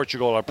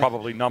 Portugal are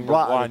probably number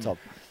one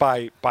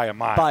by a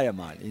mile. By a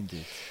mile,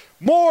 indeed.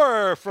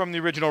 More from the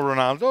original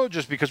Ronaldo,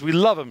 just because we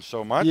love him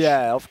so much.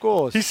 Yeah, of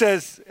course. He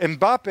says,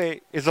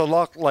 Mbappe is a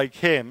lot like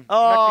him.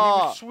 Oh. Actually,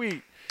 he was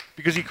sweet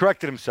because he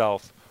corrected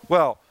himself.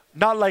 Well,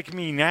 not like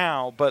me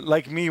now, but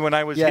like me when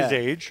I was his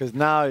age. Because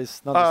now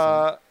it's not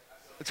the same.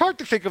 It's hard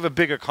to think of a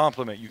bigger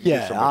compliment you can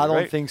give somebody, I don't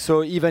right? think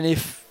so. Even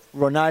if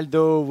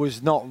Ronaldo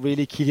was not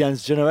really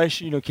Kylian's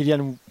generation,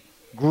 Kylian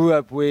grew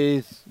up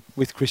with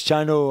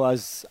Cristiano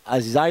as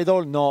his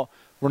idol. No,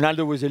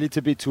 Ronaldo was a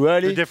little bit too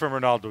early. The different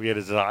Ronaldo,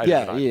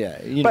 yeah,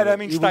 is But I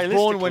mean, he was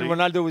born when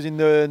Ronaldo was in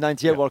the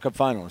 '98 World Cup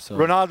final. So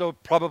Ronaldo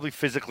probably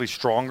physically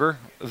stronger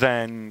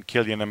than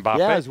Kylian Mbappe.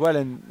 Yeah, as well,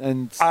 and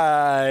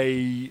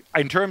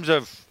in terms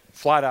of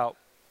flat out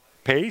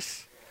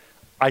pace,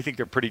 I think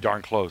they're pretty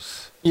darn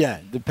close.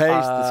 Yeah, the pace,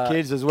 the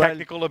skills as well.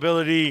 Technical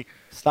ability.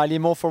 Slightly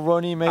more for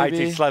Ronnie, maybe. I'd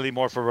say slightly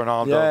more for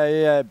Ronaldo.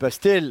 Yeah. But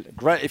still,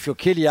 great. If you're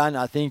Kylian,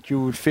 I think you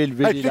would feel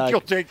really I think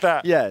you'll take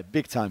that. Yeah,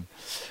 big time.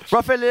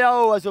 Rafael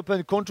Leao has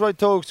opened contract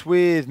talks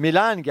with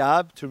Milan,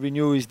 Gab, to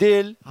renew his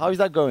deal. How is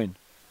that going?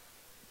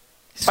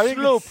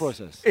 Slow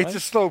process. It's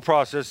a slow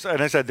process.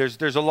 And I said,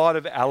 there's a lot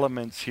of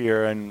elements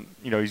here. And,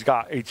 he's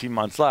got 18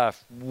 months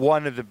left.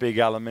 One of the big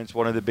elements,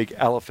 one of the big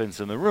elephants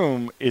in the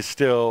room is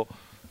still,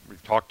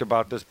 we've talked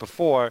about this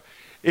before,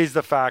 is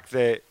the fact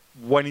that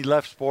when he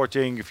left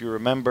Sporting, if you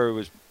remember, it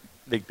was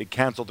they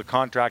canceled the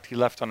contract. He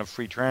left on a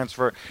free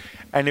transfer,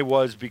 and it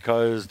was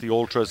because the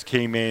Ultras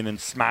came in and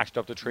smashed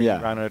up the training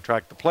ground and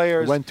attract the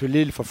players. Went to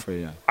Lille for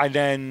free, And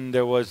then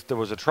there was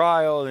a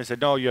trial, and they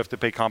said, no, you have to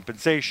pay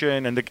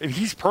compensation, and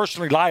he's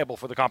personally liable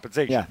for the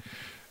compensation. Yeah.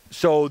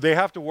 So they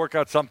have to work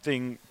out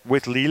something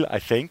with Lille, I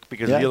think,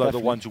 because Lille are the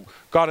ones who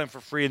got him for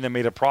free and then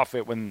made a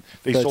profit when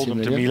they sold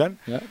him to Milan.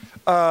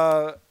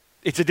 Yeah.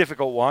 It's a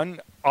difficult one.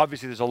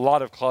 Obviously, there's a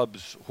lot of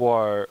clubs who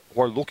are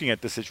looking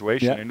at this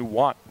situation and who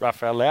want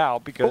Rafael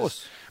Leao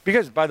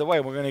because, by the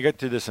way, we're going to get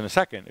to this in a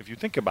second. If you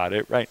think about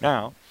it right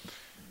now,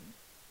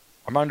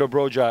 Armando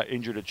Broja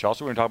injured at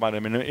Chelsea. We're going to talk about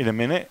him in a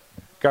minute.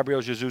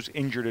 Gabriel Jesus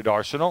injured at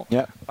Arsenal.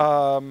 Yeah.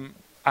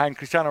 And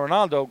Cristiano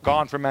Ronaldo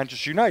gone from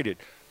Manchester United.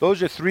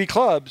 Those are three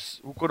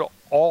clubs who could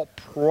all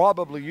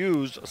probably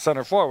use a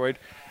center forward,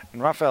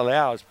 and Rafael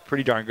Leao is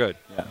pretty darn good.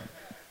 Yeah.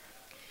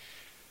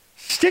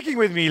 Sticking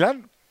with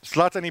Milan,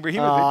 Zlatan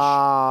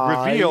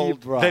Ibrahimovic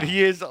revealed that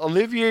he is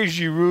Olivier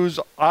Giroud's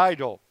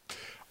idol.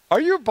 Are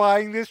you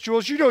buying this,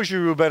 Jules? You know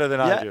Giroud better than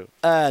I do.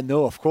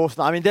 No, of course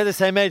not. I mean, they're the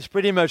same age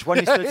pretty much. One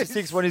is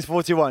 36, one is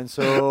 41.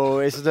 So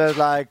it's just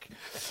like...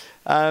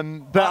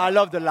 but I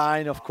love the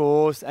line, of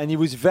course. And he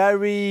was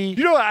very...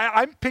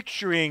 I'm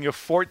picturing a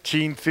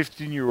 14,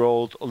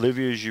 15-year-old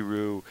Olivier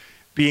Giroud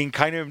being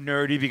kind of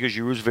nerdy because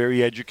Giroud's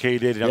very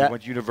educated and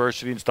went to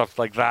university and stuff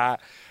like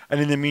that. And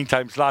in the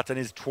meantime, Zlatan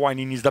is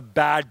 20 and he's the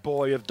bad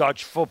boy of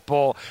Dutch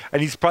football.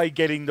 And he's probably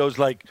getting those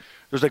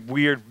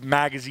weird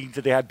magazines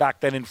that they had back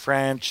then in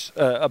France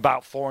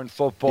about foreign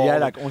football. Yeah,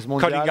 like Onze Mondial.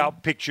 Cutting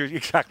out pictures.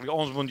 Exactly.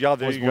 Onze Mondial,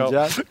 there you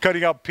go.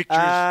 Cutting out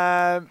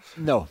pictures.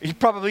 No. He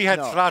probably had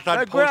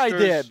Zlatan posters. Great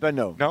idea, but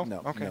no.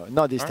 No? Okay. No,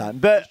 not this time.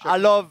 But we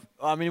love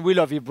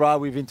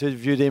Ibra. We've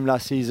interviewed him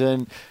last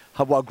season.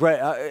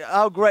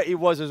 How great he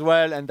was as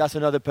well, and that's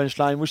another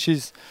punchline, which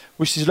is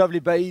lovely.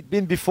 But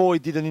before he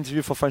did an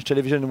interview for French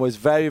television and was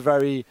very,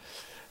 very.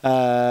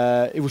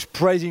 He was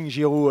praising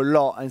Giroud a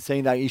lot and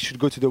saying that he should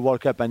go to the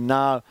World Cup. And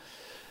now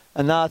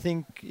And now I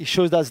think it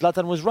shows that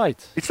Zlatan was right.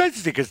 It's nice to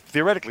see because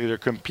theoretically they're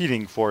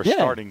competing for a Yeah.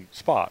 starting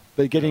spot.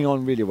 But getting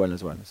on really well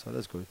as well, so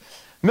that's good.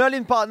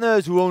 Merlin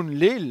Partners, who own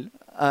Lille,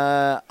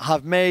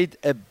 have made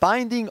a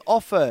binding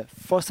offer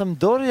for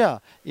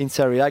Sampdoria in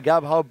Serie A.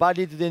 Gab, how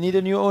badly do they need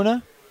a new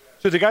owner?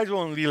 So the guys who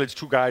own Lille, it's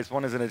two guys.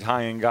 One is an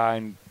Italian guy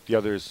and the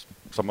other is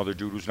some other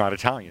dude who's not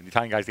Italian. The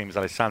Italian guy's name is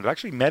Alessandro. I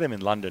actually met him in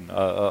London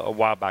a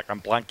while back.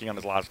 I'm blanking on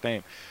his last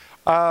name.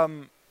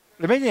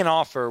 They're making an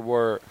offer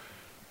where,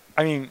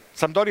 I mean,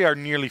 Sampdoria are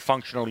nearly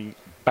functionally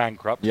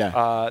bankrupt.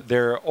 Yeah.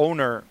 Their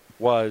owner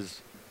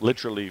was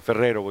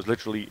Ferrero was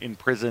literally in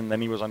prison.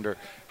 Then he was under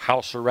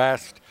house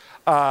arrest.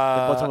 The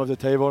bottom of the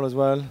table as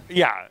well.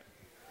 Yeah.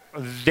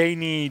 They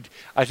need,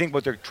 I think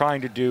what they're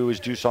trying to do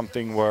is do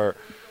something where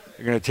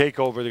they're going to take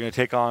over, they're going to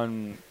take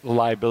on the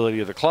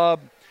liability of the club,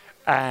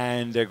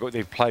 and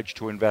they've pledged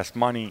to invest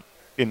money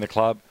in the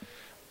club,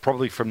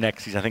 probably from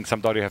next season. I think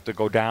Sampdoria have to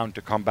go down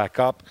to come back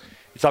up.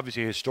 It's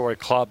obviously a historic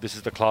club. This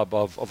is the club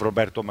of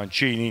Roberto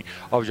Mancini,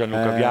 of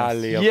Gianluca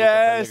Vialli, of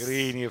Luca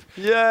Pellegrini, of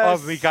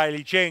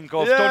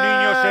Mikhailichenko, of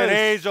Toninho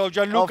Cerezo, of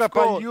Gianluca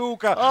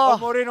Pagliuca,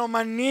 of Moreno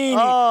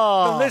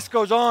Mannini. The list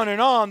goes on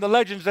and on. The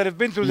legends that have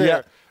been through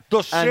there.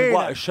 And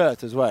what a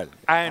shirt as well.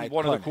 And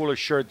one of the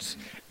coolest shirts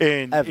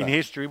in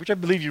history, which I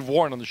believe you've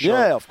worn on the show.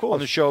 Yeah, of course. On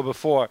the show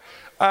before.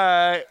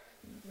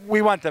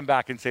 We want them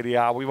back in Serie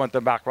A. We want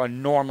them back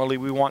run normally.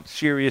 We want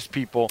serious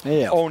people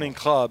owning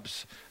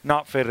clubs,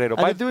 not Ferrero.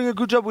 And they're doing a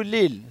good job with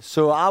Lille.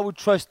 So I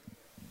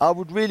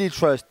would really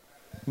trust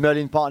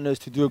Merlin Partners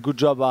to do a good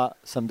job at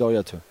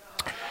Sampdoria too.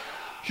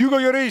 Hugo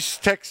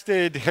Lloris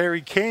texted Harry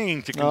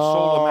Kane to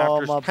console him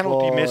after his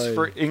penalty miss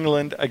for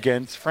England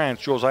against France.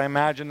 Jules, I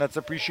imagine that's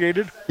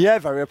appreciated? Yeah,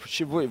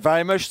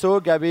 very much so,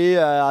 Gabby.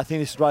 I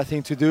think it's the right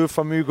thing to do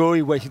from Hugo.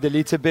 He waited a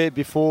little bit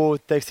before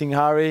texting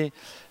Harry.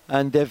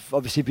 And they've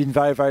obviously been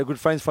very, very good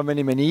friends for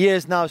many, many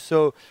years now.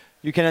 So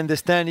you can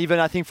understand. Even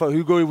I think for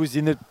Hugo, it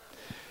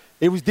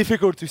was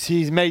difficult to see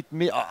his mate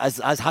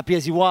as happy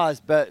as he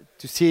was, but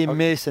to see him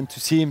miss and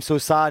to see him so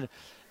sad,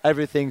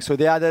 everything. So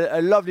they had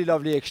a lovely,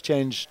 lovely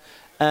exchange.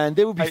 And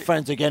they will be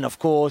friends again, of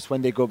course,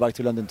 when they go back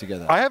to London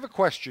together. I have a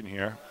question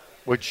here,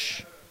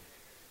 which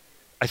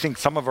I think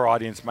some of our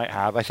audience might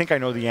have. I think I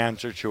know the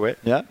answer to it.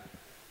 Yeah.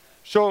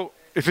 So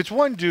if it's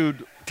one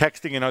dude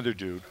texting another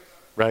dude,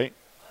 right?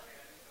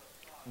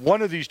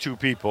 One of these two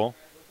people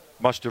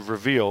must have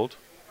revealed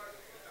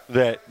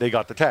that they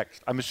got the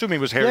text. I'm assuming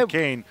it was Harry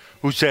Kane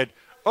who said,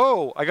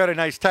 "Oh, I got a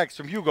nice text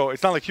from Hugo."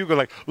 It's not like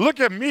Hugo look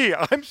at me,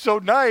 I'm so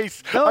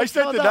nice. No, I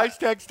sent a nice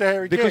text to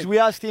Harry Kane. Because we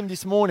asked him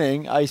this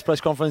morning at his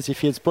press conference if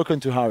he had spoken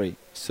to Harry.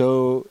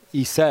 So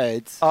he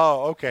said...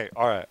 Oh, okay.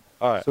 All right.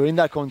 So in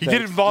that context... He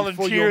didn't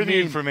volunteer the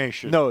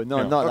information. No,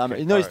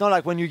 it's not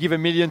like when you give $1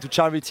 million to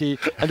charity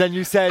and then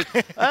you said,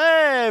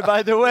 "Hey,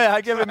 by the way, I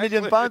gave £1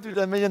 million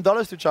 $1 million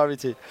to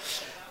charity."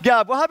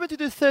 Gab, what happened to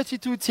the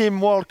 32-team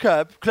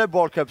Club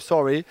World Cup,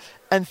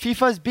 and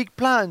FIFA's big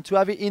plan to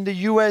have it in the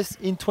US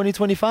in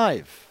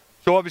 2025?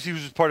 So obviously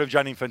this was part of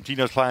Gianni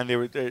Infantino's plan. They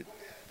were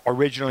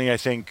originally, I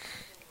think,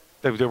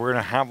 they were going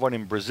to have one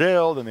in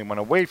Brazil, then they went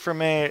away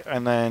from it,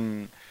 and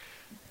then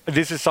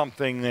this is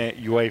something that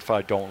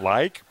UEFA don't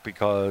like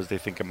because they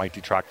think it might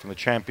detract from the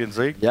Champions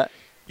League. Yeah.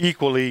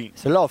 Equally...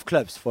 It's a lot of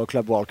clubs for a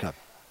Club World Cup.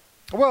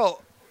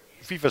 Well...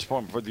 FIFA's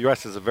point for the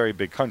US is a very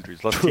big country.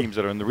 There's lots of teams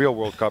that are in the real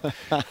World Cup.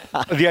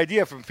 The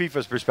idea from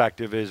FIFA's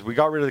perspective is we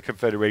got rid of the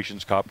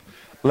Confederations Cup.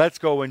 Let's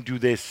go and do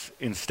this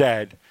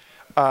instead.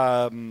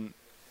 The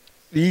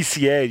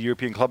ECA, the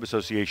European Club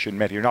Association,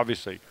 met here. And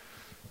obviously,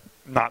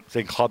 not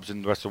saying clubs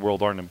in the rest of the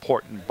world aren't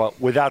important,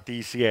 but without the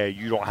ECA,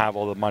 you don't have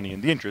all the money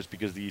and the interest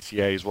because the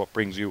ECA is what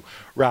brings you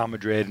Real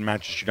Madrid and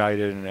Manchester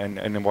United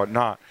and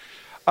whatnot.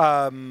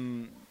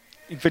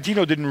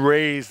 Infantino didn't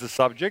raise the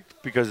subject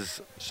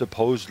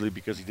supposedly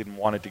because he didn't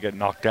want it to get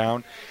knocked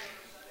down.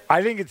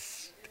 I think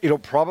it'll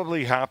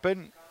probably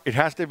happen. It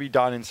has to be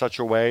done in such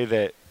a way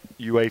that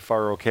UEFA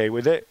are okay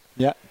with it.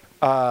 Yeah.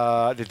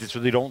 So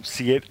they don't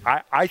see it.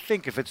 I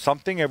think if it's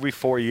something every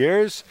 4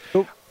 years.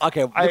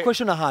 Okay. The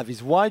question I have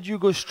is why do you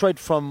go straight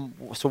from?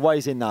 So what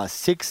is it now?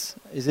 6?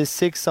 Is it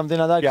 6? Something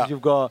like that? Yeah. Because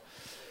you've got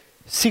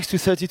 6 to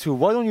 32.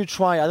 Why don't you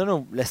try, I don't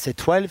know, let's say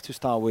 12 to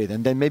start with,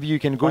 and then maybe you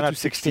can go to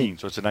 16.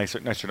 So it's a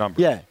nicer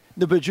number. Yeah.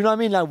 No, but you know what I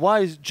mean? Like,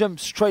 why jump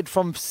straight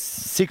from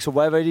 6 or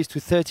whatever it is to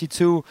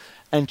 32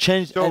 and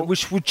change,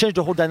 which would change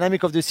the whole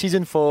dynamic of the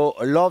season for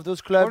a lot of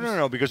those clubs?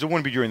 No, because it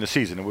wouldn't be during the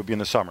season. It would be in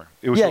the summer.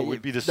 It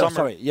would be the summer.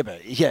 Sorry.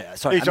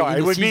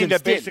 It would mean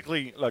that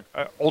basically,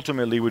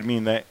 ultimately would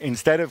mean that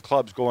instead of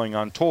clubs going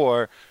on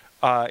tour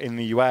in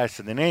the US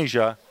and in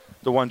Asia,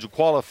 the ones who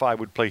qualify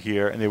would play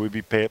here, and they would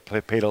be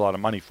paid a lot of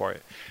money for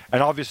it.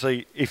 And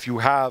obviously,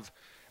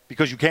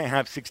 because you can't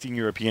have 16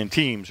 European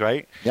teams,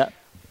 right? Yeah.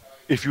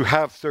 If you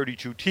have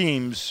 32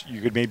 teams,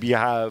 you could maybe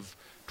have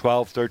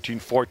 12, 13,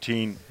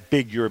 14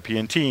 big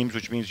European teams,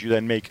 which means you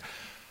then make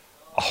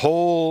a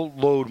whole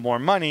load more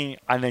money,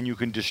 and then you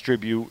can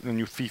distribute, and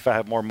FIFA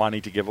have more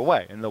money to give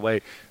away. And the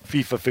way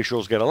FIFA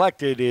officials get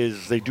elected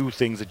is they do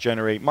things that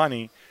generate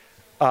money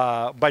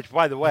But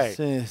by the way,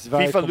 It's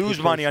very FIFA lose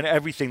money on complicated.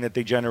 everything that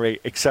they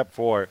generate except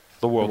for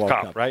the World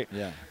Cup, right?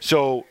 Yeah.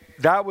 So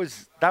that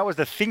was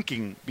the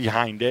thinking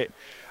behind it.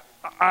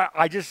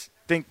 I just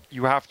think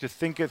you have to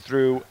think it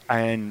through,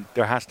 and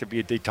there has to be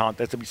a détente.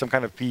 There has to be some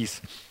kind of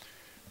peace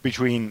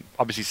between,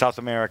 obviously, South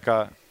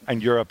America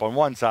and Europe on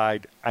one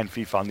side and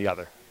FIFA on the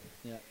other.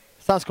 Yeah.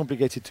 Sounds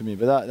complicated to me,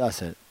 but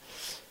that's it.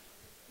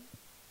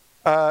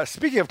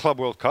 Speaking of Club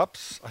World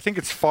Cups, I think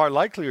it's far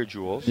likelier,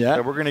 Jules, Yeah.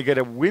 that we're going to get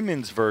a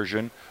women's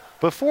version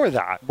before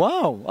that.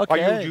 Wow.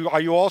 Okay.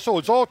 Are you also?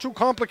 It's all too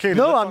complicated.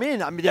 No, Let's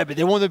I mean, yeah, but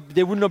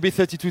they would not be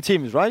 32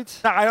 teams, right?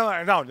 No, I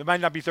don't know. There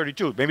might not be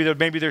 32.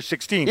 Maybe there's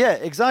 16. Yeah,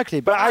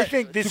 exactly. But I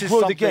think this to is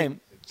grow something. the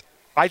game,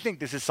 I think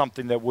this is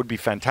something that would be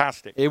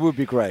fantastic it would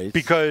be great.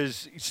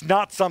 because it's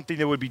not something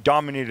that would be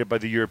dominated by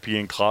the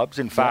European clubs.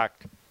 In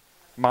fact,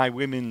 my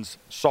women's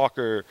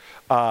soccer,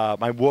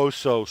 my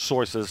WOSO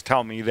sources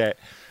tell me that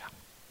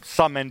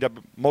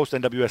most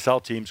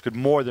NWSL teams could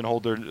more than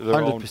hold their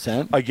own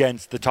 100%.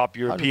 against the top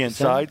European 100%.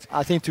 sides.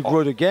 I think to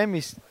grow the game,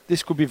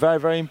 this could be very,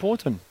 very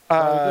important.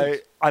 Very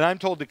good. And I'm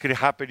told it could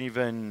happen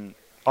even,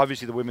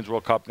 obviously, the Women's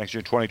World Cup next year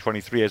in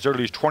 2023. As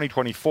early as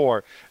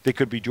 2024, they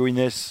could be doing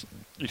this.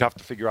 You'd have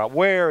to figure out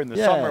where in the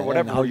summer, and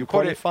whatever, how where you you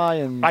put it. qualify.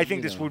 And, I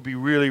think this would be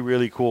really,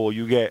 really cool.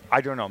 You get, I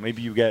don't know,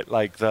 maybe you get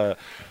like the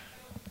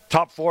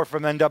top 4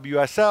 from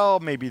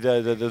NWSL, maybe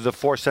the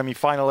 4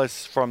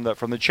 semifinalists from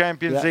the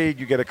Champions League.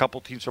 You get a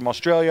couple teams from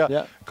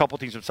Australia, a couple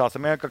teams from South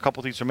America, a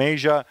couple teams from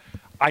Asia.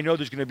 I know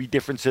there's going to be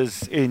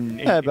differences in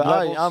but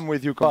levels, I'm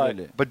with you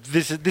completely. but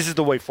this is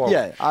the way forward.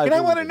 Yeah, I and I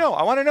agree want to with know.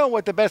 I want to know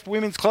what the best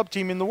women's club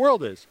team in the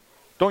world is.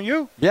 Don't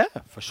you? Yeah,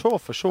 for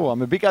sure.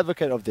 I'm a big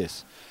advocate of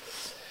this.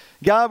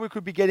 Gab, we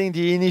could be getting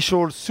the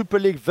initial Super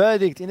League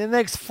verdict in the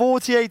next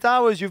 48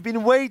 hours. You've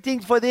been waiting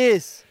for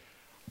this.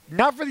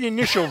 Not for the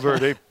initial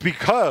verdict,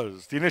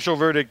 because the initial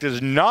verdict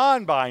is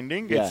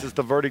non-binding. Yeah. It's just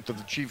the verdict of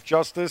the Chief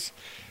Justice.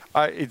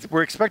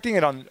 We're expecting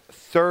it on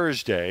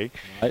Thursday.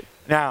 Right.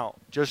 Now,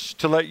 just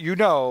to let you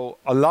know,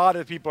 a lot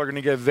of people are going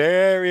to get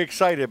very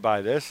excited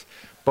by this.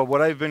 But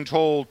what I've been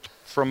told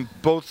from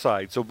both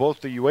sides, so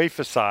both the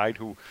UEFA side,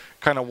 who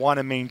kind of want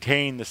to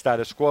maintain the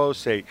status quo,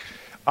 say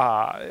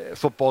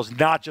football's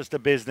not just a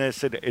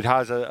business, it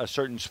has a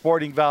certain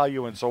sporting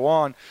value and so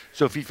on.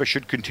 So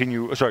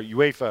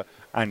UEFA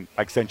and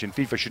by extension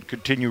FIFA should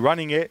continue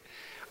running it.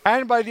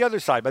 And by the other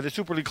side, by the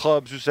Super League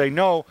clubs who say,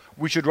 no,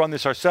 we should run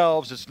this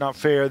ourselves. It's not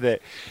fair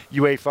that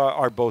UEFA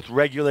are both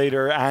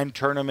regulator and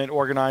tournament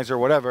organizer,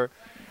 whatever.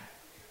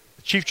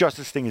 The Chief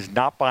Justice thing is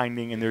not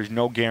binding, and there's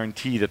no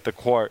guarantee that the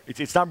court,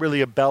 it's not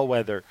really a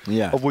bellwether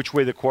of which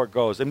way the court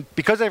goes. And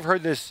because I've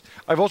heard this,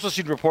 I've also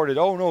seen reported,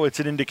 oh, no, it's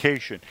an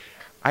indication.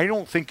 I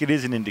don't think it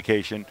is an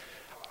indication.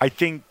 I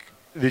think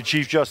the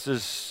Chief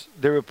Justice,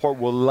 their report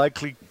will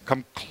likely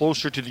come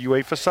closer to the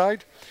UEFA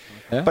side.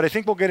 Yeah. But I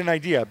think we'll get an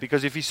idea,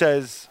 because if he's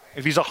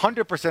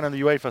 100% on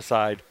the UEFA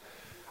side,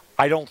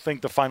 I don't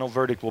think the final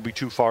verdict will be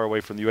too far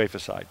away from the UEFA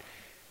side.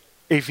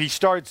 If he's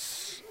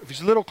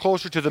a little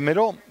closer to the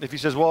middle, if he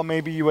says, well,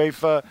 maybe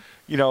UEFA,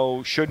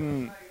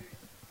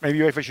 maybe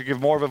UEFA should give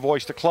more of a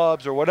voice to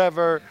clubs or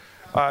whatever,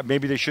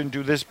 maybe they shouldn't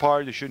do this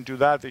part, they shouldn't do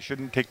that, they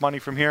shouldn't take money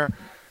from here,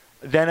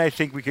 then I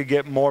think we could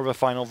get more of a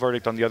final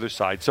verdict on the other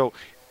side. So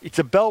it's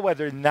a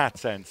bellwether in that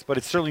sense, but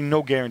it's certainly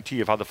no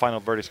guarantee of how the final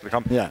verdict's going to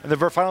come. Yeah. And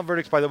the final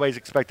verdict, by the way, is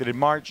expected in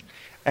March,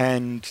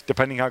 and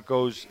depending how it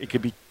goes, it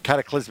could be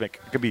cataclysmic.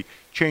 It could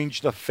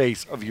change the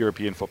face of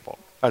European football,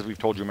 as we've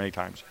told you many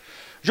times.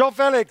 João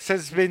Felix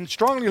has been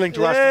strongly linked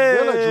to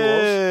Aston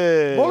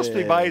Villa, Jules,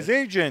 mostly by his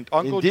agent,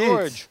 Uncle Indeed.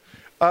 George.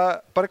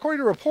 But according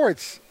to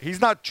reports, he's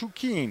not too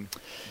keen.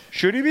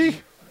 Should he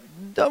be?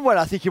 Well,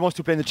 I think he wants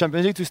to play in the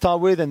Champions League to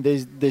start with, and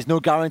there's no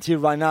guarantee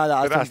right now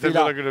that Aston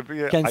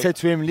Villa can say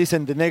to him,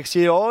 listen, the next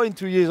year, or in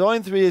 2 years, or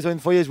in 3 years, or in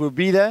 4 years, we'll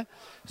be there.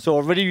 So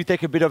already you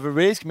take a bit of a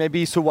risk. Maybe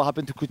you saw what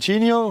happened to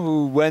Coutinho,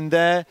 who went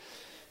there,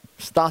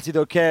 started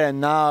okay, and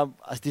now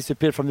has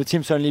disappeared from the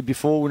team, certainly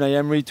before Unai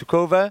Emery took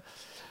over.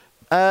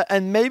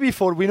 And maybe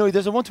for all we know, he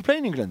doesn't want to play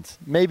in England.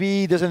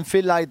 Maybe he doesn't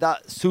feel like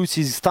that suits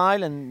his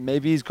style, and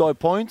maybe he's got a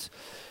point.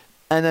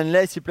 And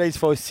unless he plays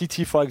for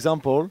City, for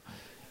example,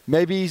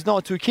 maybe he's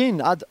not too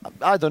keen.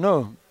 I don't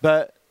know.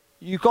 But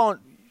you can't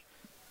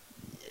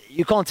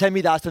tell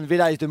me that Aston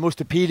Villa is the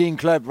most appealing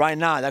club right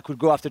now that could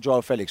go after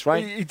João Felix,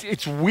 right?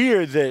 It's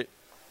weird that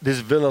this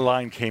Villa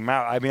line came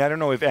out. I mean, I don't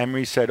know if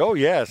Emery said, oh,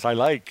 yes, I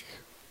like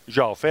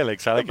João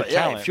Felix. I like his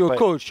talent. If you're a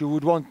coach, you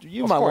might want to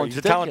he's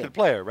take a talented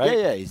player, right?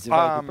 Yeah, he's a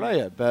very good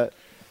player.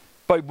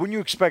 But wouldn't you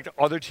expect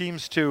other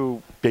teams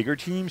bigger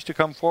teams to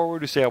come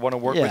forward to say, I want to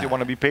work with you, I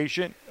want to be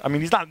patient? I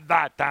mean, he's not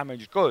that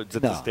damaged goods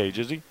at this stage,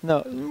 is he?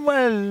 No.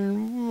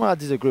 Well, I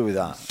disagree with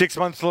that. 6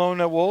 months loan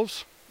at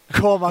Wolves?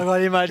 Oh my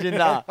God, imagine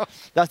that.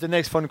 That's the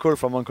next phone call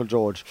from Uncle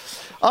George.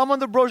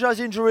 Armando Broja's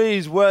injury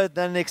is worse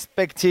than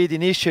expected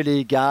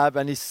initially, Gab,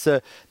 and it's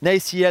an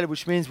ACL,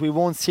 which means we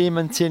won't see him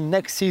until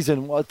next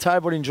season. What a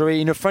terrible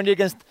injury in a friendly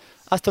against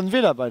Aston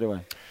Villa, by the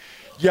way.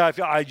 Yeah,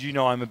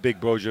 I'm a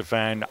big Broja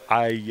fan.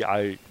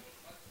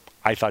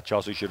 I thought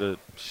Chelsea should have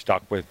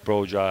stuck with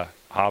Broja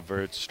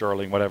Havertz,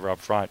 Sterling, whatever up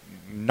front.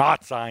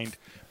 Not signed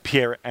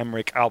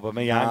Pierre-Emerick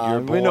Aubameyang, your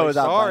boy. We know that.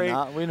 Sorry.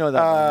 We know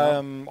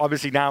that.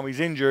 Obviously, now he's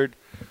injured.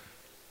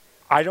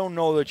 I don't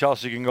know that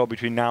Chelsea can go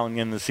between now and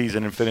the end of the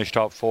season and finish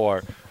top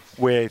 4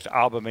 with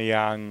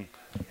Aubameyang,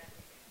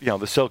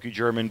 the silky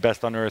German,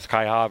 best on earth,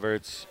 Kai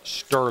Havertz,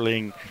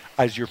 Sterling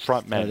as your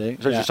front men. Is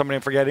there somebody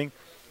I'm forgetting?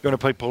 You want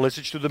to play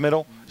Pulisic through the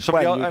middle?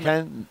 Somebody else? You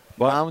can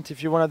Mount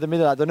if you want at the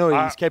middle. I don't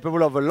know. He's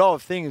capable of a lot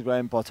of things,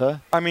 Graham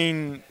Potter. I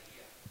mean,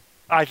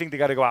 I think they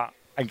got to go out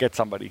and get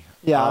somebody.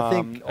 Yeah, I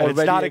think already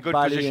it's not a good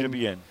position to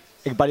be in.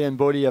 Iqbali and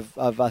Boli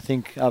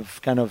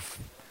have kind of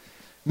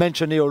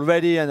mentioned it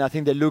already, and I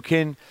think they're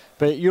looking.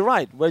 But you're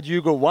right. Where do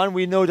you go? One,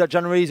 we know that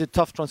January is a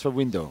tough transfer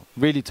window,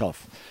 really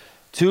tough.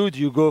 2, do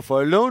you go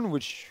for a loan,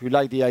 which you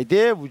like the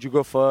idea? Would you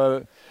go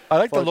for... I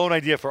like the loan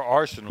idea for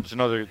Arsenal. It's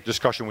another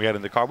discussion we had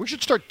in the car. We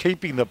should start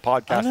taping the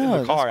podcast in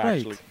the car,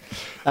 actually.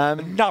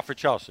 Not for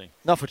Chelsea.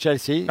 Not for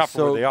Chelsea. Not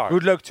for where they are.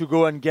 Good luck to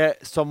go and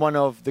get someone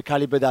of the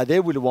caliber that they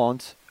will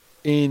want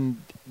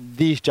in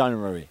this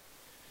January.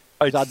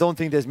 I don't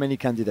think there's many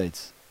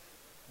candidates.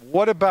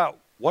 What about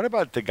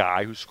the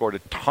guy who scored a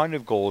ton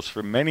of goals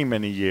for many,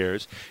 many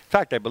years? In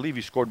fact, I believe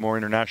he scored more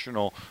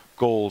international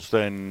goals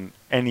than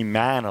any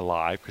man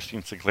alive.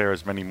 Christian Sinclair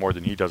has many more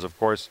than he does, of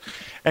course.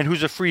 And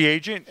who's a free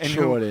agent and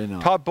Surely who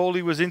not. Todd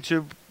Bowley was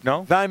into,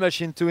 no? Very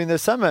much into in the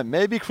summer.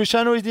 Maybe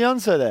Cristiano is the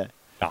answer there.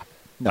 No.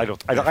 I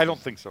don't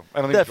think so.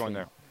 I don't think he's going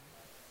there.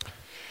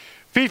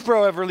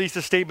 FIFA have released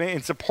a statement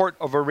in support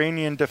of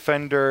Iranian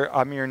defender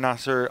Amir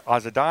Nasser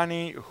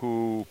Azadani,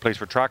 who plays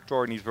for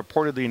Tractor, and he's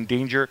reportedly in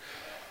danger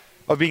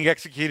of being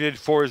executed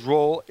for his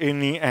role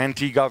in the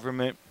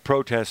anti-government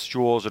protests,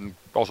 Juls, and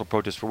also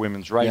protests for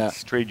women's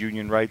rights, trade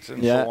union rights,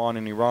 and so on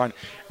in Iran.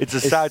 It's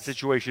a sad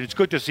situation. It's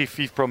good to see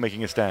FIFA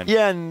making a stand.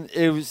 Yeah, and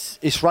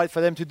it's right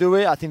for them to do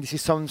it. I think this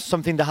is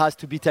something that has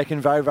to be taken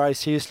very, very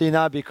seriously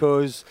now,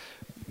 because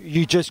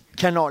you just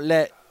cannot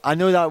let... I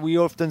know that we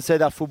often say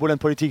that football and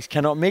politics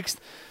cannot mix.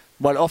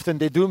 Well, often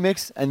they do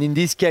mix, and in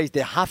this case,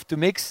 they have to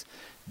mix,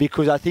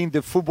 because I think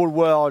the football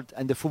world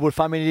and the football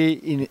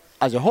family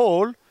as a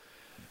whole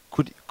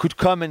could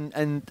come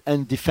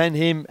and defend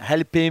him,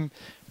 help him,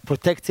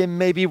 protect him,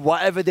 maybe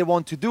whatever they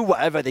want to do,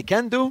 whatever they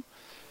can do.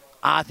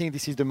 I think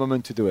this is the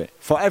moment to do it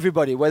for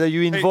everybody. Whether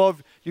you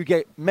involve, you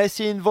get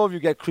Messi involved, you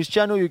get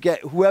Cristiano, you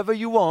get whoever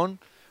you want.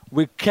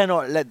 We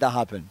cannot let that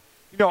happen.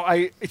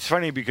 It's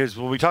funny because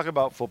when we talk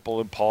about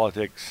football and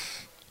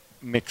politics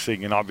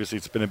mixing, and obviously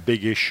it's been a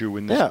big issue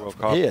in this World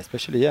Cup. Yeah,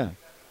 especially,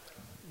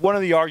 One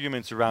of the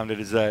arguments around it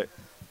is that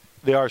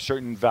there are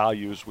certain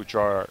values which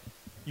are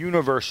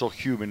universal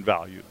human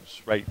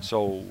values, right?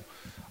 So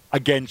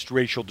against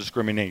racial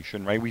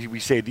discrimination, right? We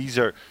say these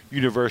are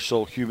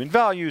universal human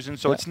values, and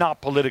so it's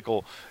not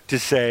political to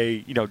say,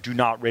 do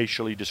not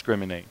racially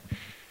discriminate.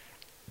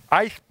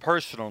 I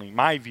personally,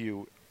 my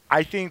view,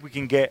 I think we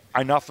can get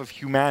enough of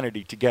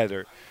humanity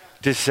together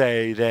to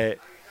say that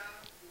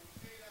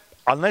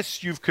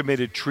unless you've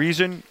committed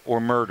treason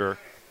or murder,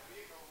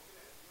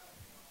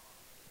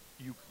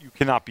 you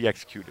cannot be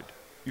executed.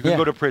 You can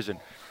go to prison.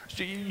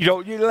 So,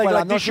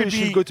 I'm not sure you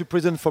should go to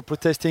prison for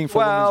protesting for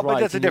women's rights. But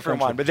that's a different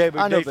one. But they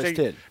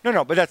say,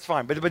 no, but that's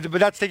fine. But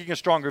that's taking a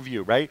stronger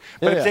view, right?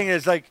 But the thing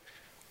is,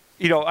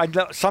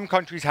 some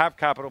countries have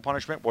capital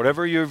punishment.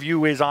 Whatever your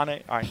view is on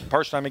it,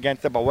 personally I'm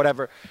against it, but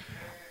whatever.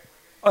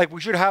 We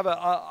should have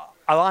a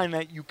line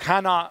that you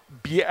cannot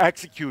be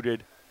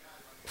executed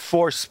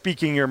for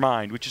speaking your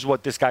mind, which is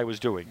what this guy was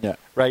doing,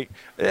 right?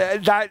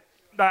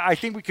 I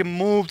think we can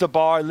move the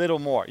bar a little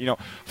more.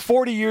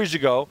 40 years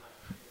ago,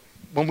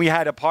 when we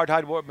had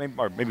apartheid, or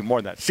maybe more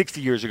than that,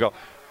 60 years ago,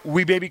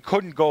 we maybe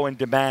couldn't go and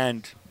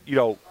demand,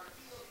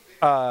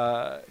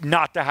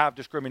 not to have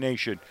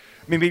discrimination.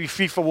 Maybe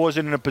FIFA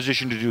wasn't in a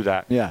position to do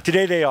that.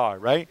 Today they are,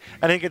 right?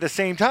 I think at the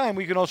same time,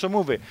 we can also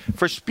move it.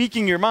 For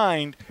speaking your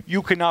mind,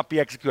 you cannot be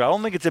executed. I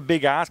don't think it's a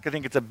big ask. I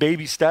think it's a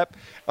baby step,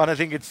 and I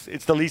think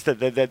it's the least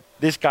that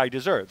this guy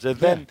deserves. And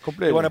then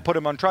you want to put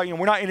him on trial.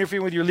 We're not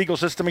interfering with your legal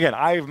system. Again,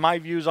 I have my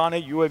views on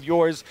it. You have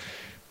yours.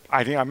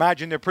 I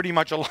imagine they're pretty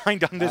much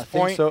aligned on this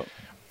point. Think so.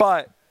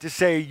 But to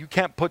say you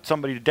can't put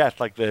somebody to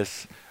death like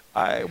this,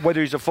 whether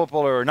he's a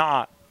footballer or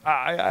not,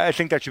 I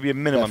think that should be a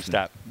minimum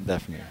step.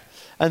 Definitely.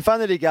 And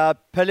finally, Gab,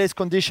 Pele's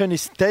condition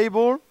is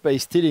stable, but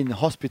he's still in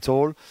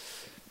hospital.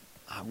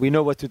 We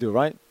know what to do,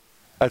 right?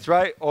 That's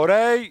right.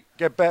 Ore,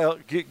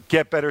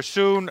 get better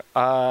soon.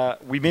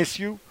 We miss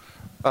you.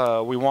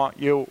 We want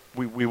you.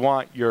 We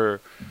want your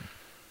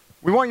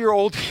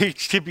old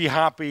age to be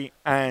happy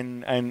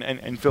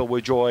and filled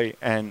with joy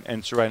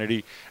and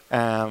serenity.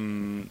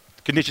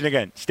 Condition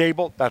again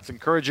stable. That's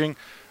encouraging.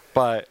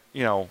 But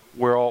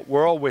we're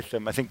all with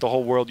them. I think the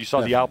whole world. You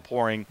saw the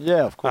outpouring.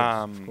 Yeah, of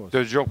course.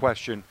 There's no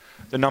question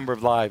the number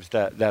of lives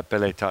that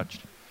Pelé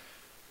touched.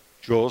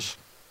 Jules,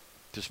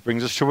 this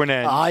brings us to an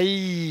end.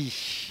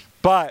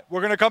 But we're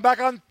going to come back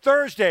on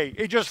Thursday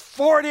in just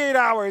 48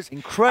 hours.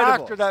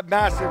 Incredible. After that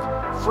massive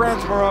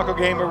France-Morocco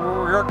game, where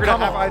we're going to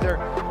have either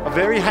a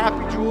very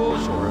happy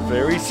Jules or a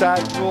very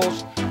sad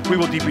Jules. We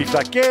will debrief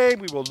that game.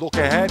 We will look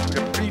ahead. We're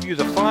going to preview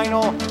the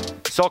final.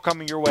 It's all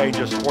coming your way in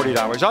just 48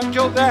 hours.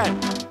 Until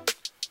then,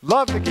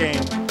 love the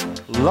game,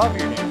 love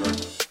your neighbor,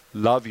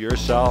 love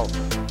yourself.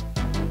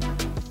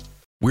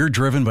 We're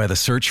driven by the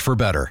search for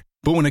better.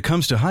 But when it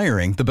comes to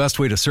hiring, the best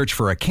way to search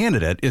for a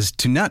candidate is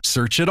to not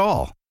search at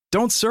all.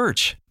 Don't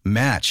search.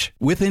 Match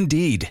with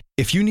Indeed.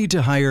 If you need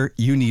to hire,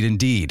 you need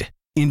Indeed.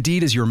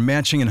 Indeed is your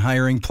matching and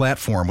hiring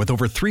platform with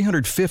over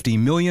 350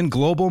 million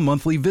global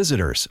monthly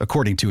visitors,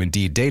 according to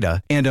Indeed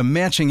data, and a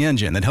matching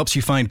engine that helps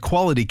you find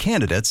quality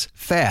candidates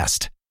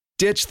fast.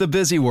 Ditch the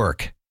busy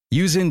work.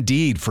 Use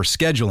Indeed for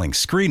scheduling,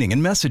 screening,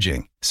 and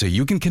messaging so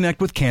you can connect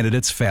with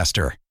candidates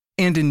faster.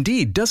 And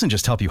Indeed doesn't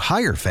just help you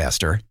hire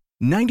faster.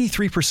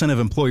 93% of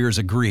employers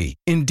agree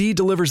Indeed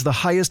delivers the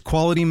highest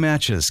quality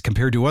matches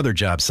compared to other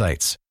job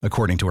sites,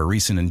 according to a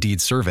recent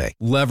Indeed survey.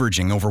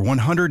 Leveraging over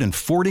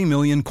 140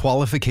 million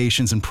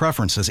qualifications and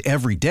preferences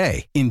every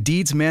day,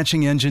 Indeed's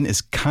matching engine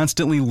is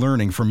constantly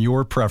learning from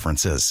your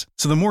preferences.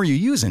 So the more you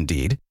use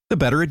Indeed, the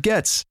better it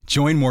gets.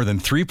 Join more than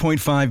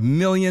 3.5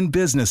 million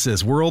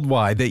businesses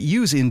worldwide that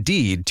use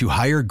Indeed to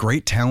hire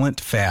great talent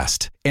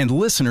fast. And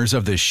listeners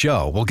of this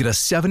show will get a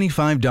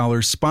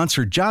 $75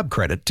 sponsored job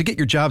credit to get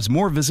your jobs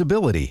more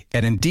visibility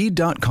at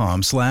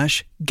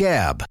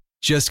Indeed.com/Gab.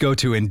 Just go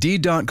to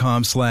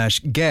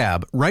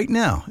Indeed.com/Gab right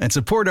now and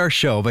support our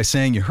show by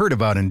saying you heard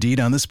about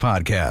Indeed on this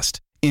podcast.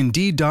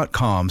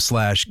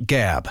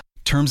 Indeed.com/Gab.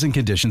 Terms and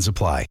conditions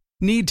apply.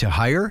 Need to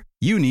hire?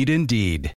 You need Indeed.